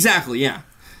 Yeah, exactly, yeah.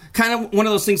 Kind of one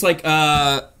of those things like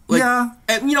like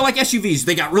SUVs.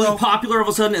 They got really popular all of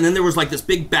a sudden, and then there was like this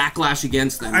big backlash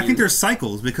against them. I think there's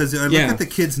cycles, because I look at the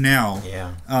kids now.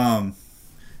 Yeah.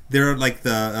 They're like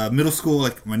the middle school,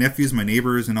 like my nephews, my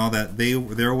neighbors, and all that.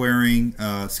 They're wearing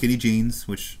skinny jeans,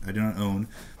 which I do not own,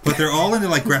 but they're all into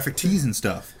like graphic tees and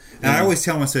stuff. And I always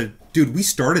tell them, I said, dude, we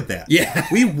started that. Yeah.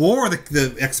 We wore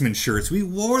the X-Men shirts. We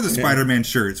wore the Spider-Man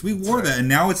shirts. We wore that. And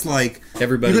now it's like,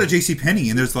 Everybody. you go to JCPenney,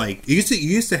 and there's like, you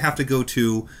used to have to go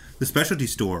to the specialty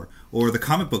store or the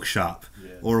comic book shop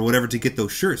or whatever to get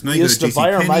those shirts. Now you go used to to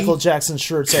buy our JCPenney. Michael Jackson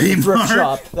shirts at the Kmart. thrift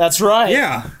shop. That's right.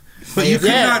 Yeah. But you could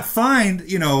Yeah. not find,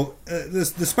 the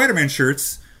Spider-Man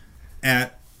shirts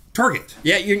at Target.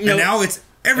 Yeah, And now it's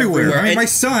everywhere. Everywhere. I mean, And- my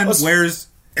son wears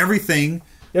everything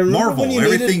Yeah, remember Marvel, when you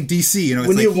everything DC. It's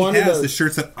when like you he wanted has a- the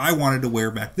shirts that I wanted to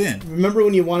wear back then. Remember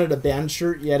when you wanted a band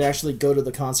shirt, you had to actually go to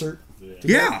the concert?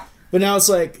 Yeah. But now it's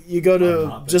like you go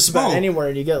to just about Oh. anywhere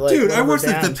and you get like. Dude, I whatever watched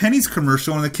the band. Penny's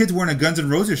commercial and the kid's wearing a Guns N'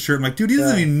 Roses shirt. I'm like, dude, he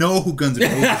doesn't even know who Guns N'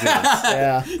 Roses is.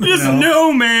 Yeah. He doesn't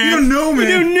know, man. You don't know, man.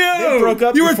 You don't know. They broke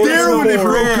up You were before there the when they war.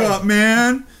 broke up,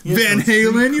 man. Van some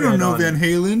Halen. You don't secret know on Van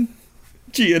Halen.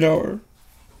 GNR.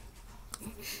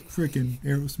 Freaking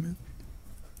Aerosmith.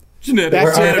 Genetic.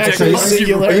 Back to Actually,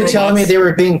 singular are you telling me they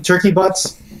were being turkey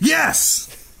butts? Yes!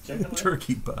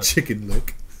 Turkey butt. Chicken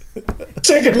lick.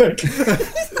 Chicken lick.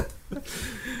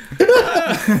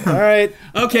 All right.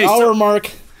 Okay, Hour so...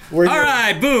 mark. We're All here.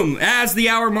 right, boom. As the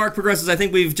hour mark progresses, I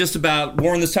think we've just about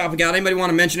worn this topic out. Anybody want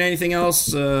to mention anything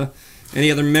else? Any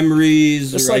other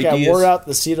memories Just or like ideas? I wore out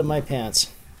the seat of my pants.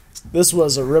 This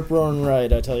was a rip-roaring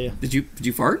ride, I tell you. Did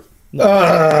you fart? Dude,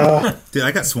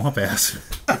 I got swamp ass.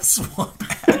 Swamp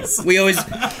ass. We always,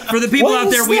 for the people What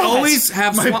out there, is we that? always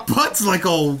have My swamp. butt's like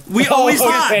all. We always okay,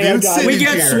 get I got it. we sitting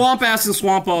get here. swamp ass and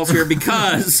swamp balls here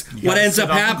because what gotta ends sit up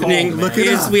on the happening cold, man. Look it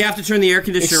is up. we have to turn the air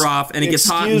conditioner off and it gets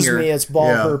hot in Excuse here. me, it's ball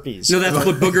Yeah. herpes. No, that's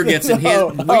what Booger gets in his.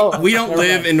 No, We don't never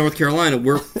live mind. in North Carolina.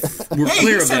 We're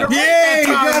clear of that. Yay! You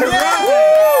got it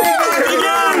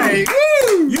right!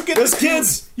 You get This the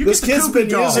kid's you this get the kid's Koopy been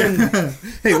doll.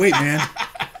 using Hey, wait, man.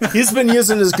 he's been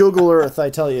using his Google Earth, I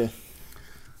tell you.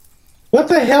 What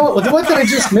the hell? What did I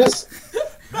just miss?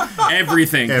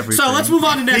 Everything. Everything. So let's move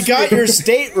on to You next got week. your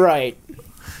state right.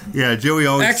 Yeah, Joey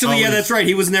always. Actually, yeah, always- that's right.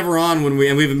 He was never on when we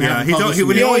haven't Yeah, he published don't-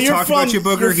 when it. he always you're talked about you,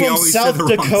 Booger, you're he from always said South the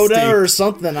wrong Dakota state. or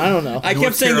something. I don't know. I kept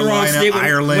North saying the wrong Carolina, state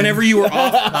Ireland. whenever you were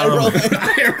off.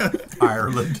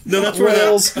 Ireland. No, that's where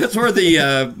Wales. that's where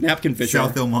the napkin fish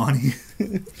South are. El Monte.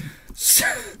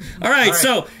 All right,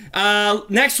 so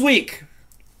next week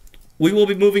we will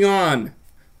be moving on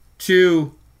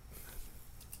to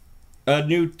a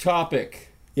new topic.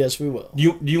 Yes, we will.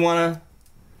 Do you want to?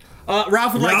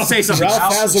 Ralph would like to say something.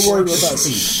 Ralph has a word with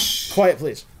us. Quiet,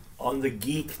 please. On the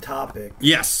geek topic,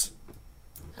 Yes.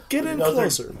 Get in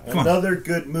closer. another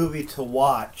good movie to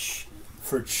watch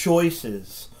for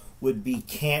choices would be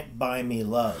Can't Buy Me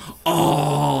Love.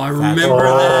 Oh, I remember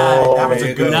that. That was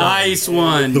a good one. Nice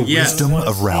one. Yes. I wanna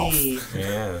of Ralph. see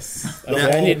Yes. The Yeah,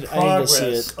 whole I need to progress see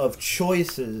it. of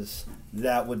choices.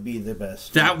 That would be the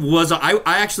best. That was I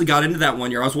actually got into that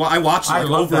one year. I watched it I like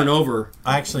love over that. and over.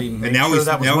 I actually made And now sure he's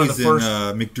that was now one he's of the first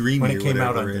in McDreamy when it came or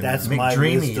out whatever. on That's my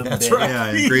McDreamy. wisdom That's bit. right.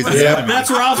 Yeah, in Grey's Anatomy.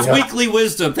 That's Ralph's weekly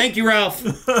wisdom. Thank you, Ralph.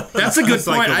 That's a good It's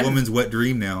like point. a woman's wet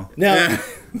dream now. Now,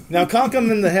 now conk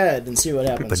him in the head and see what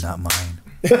happens. not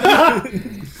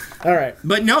mine. All right.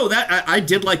 But no, that I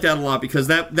did like that a lot because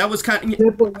that was kind of,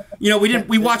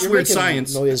 we watched You're Weird making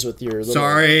Science. Noise with your little,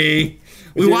 Sorry.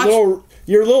 with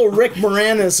your little Rick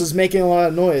Moranis is making a lot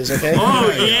of noise. Okay.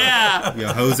 Oh yeah.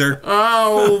 Yeah, hoser.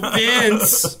 Oh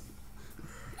Vince.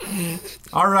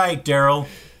 All right, Daryl,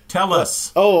 tell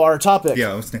us. Oh, our topic.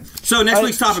 Yeah, what's next? So next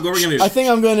week's topic, what are we gonna do? I think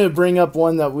I'm going to bring up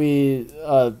one that we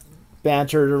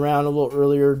bantered around a little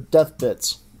earlier: death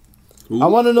bits. I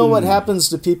want to know what happens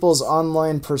to people's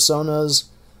online personas,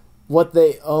 what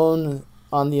they own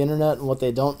on the internet and what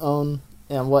they don't own,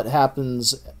 and what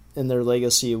happens in their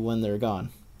legacy when they're gone.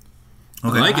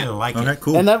 Okay. I like I it. like Okay, it.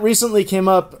 cool. And that recently came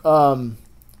up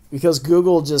because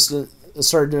Google just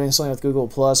started doing something with Google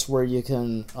Plus where you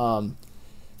can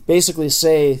basically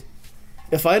say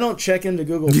if I don't check into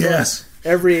Google Yes. Plus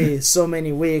every so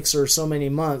many weeks or so many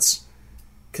months,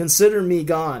 consider me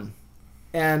gone.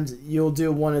 And you'll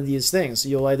do one of these things.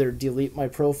 You'll either delete my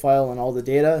profile and all the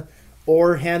data,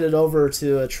 or hand it over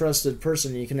to a trusted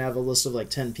person. You can have a list of like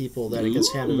 10 people that it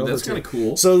gets handed over to. That's kind of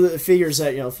cool. So it figures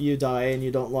that, if you die and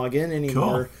you don't log in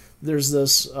anymore, there's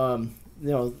this thing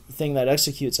that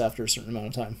executes after a certain amount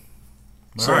of time.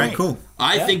 All right, cool.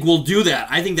 I think we'll do that.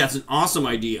 I think that's an awesome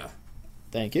idea.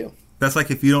 Thank you. That's like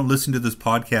if you don't listen to this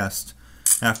podcast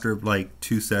after like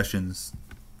 2 sessions,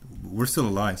 we're still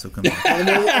alive, so come on.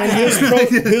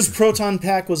 And whose proton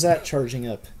pack was that charging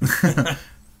up?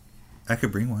 I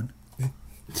could bring one.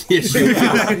 Yes, you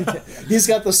can. He's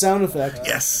got the sound effect.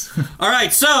 Yes. All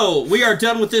right, so we are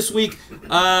done with this week.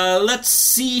 Let's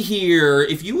see here.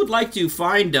 If you would like to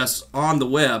find us on the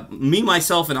web, me,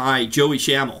 myself, and I, Joey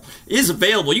Schammel, is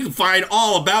available. You can find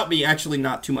all about me, actually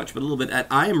not too much, but a little bit at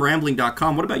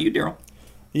IamRambling.com. What about you, Daryl?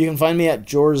 You can find me at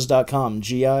Giors.com,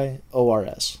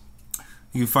 Giors.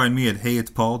 You can find me at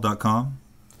heyitspaul.com,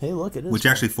 Hey, look, it is. which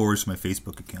actually forwards to my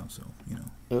Facebook account, so,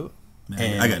 Oh.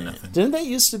 man, I got nothing. Didn't that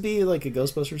used to be like a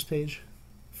Ghostbusters page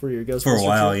for your Ghostbusters? For a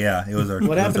while, trip? yeah. It was our.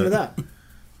 What happened to that?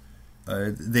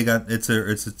 They got it's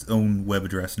its own web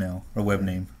address now, or web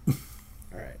name. All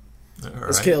right.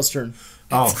 It's Kale's turn.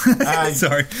 Oh,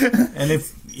 Sorry. and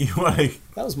if you want to,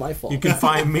 That was my fault. you can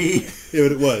find me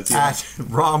It was. at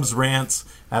romsrants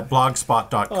at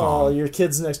blogspot.com. Oh, your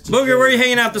kid's next to Booger, where are you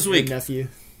hanging out this your week? nephew.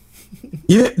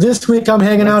 This week I'm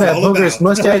hanging out at all about? Booger's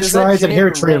Mustache Is that Rides and Jam Hair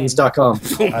or Trims.com.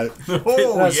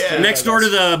 Oh, That's- yeah. Next door to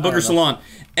the Booger Salon.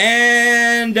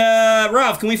 And,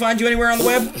 Ralph, can we find you anywhere on the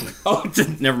web? Oh,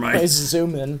 never mind. Nice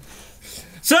zoom in.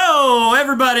 So,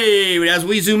 everybody, as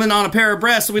we zoom in on a pair of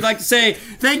breasts, we'd like to say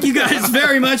thank you guys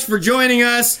very much for joining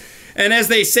us. And as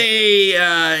they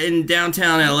say in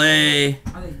downtown LA,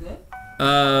 Are they good?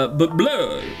 but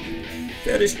blood,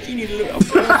 fettuccine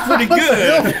pretty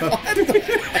good.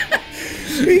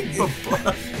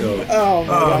 Oh my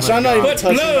gosh, I'm not even But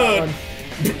touching blood.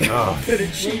 that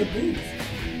one.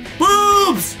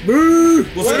 Boobs! We'll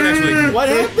see you next week. What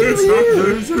happened to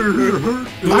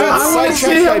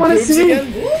you? I want to see.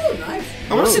 Ooh, nice.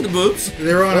 I want to see the boobs.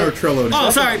 They're on our Trello now.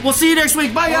 Oh, sorry. We'll see you next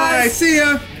week. Bye, Bye, guys. see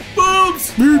ya.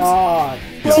 Boobs! Ah,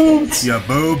 Yeah,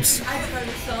 boobs. I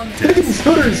started selling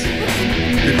Scooters.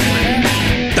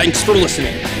 Thanks for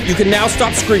listening. You can now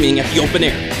stop screaming at the open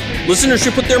air. Listeners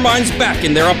should put their minds back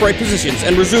in their upright positions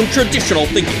and resume traditional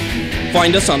thinking.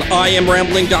 Find us on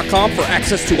IamRambling.com for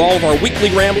access to all of our weekly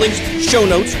ramblings, show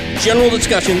notes, general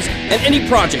discussions, and any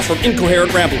projects from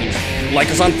Incoherent Ramblings. Like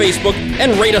us on Facebook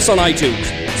and rate us on iTunes.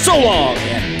 So long,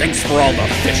 and thanks for all the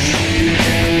fish.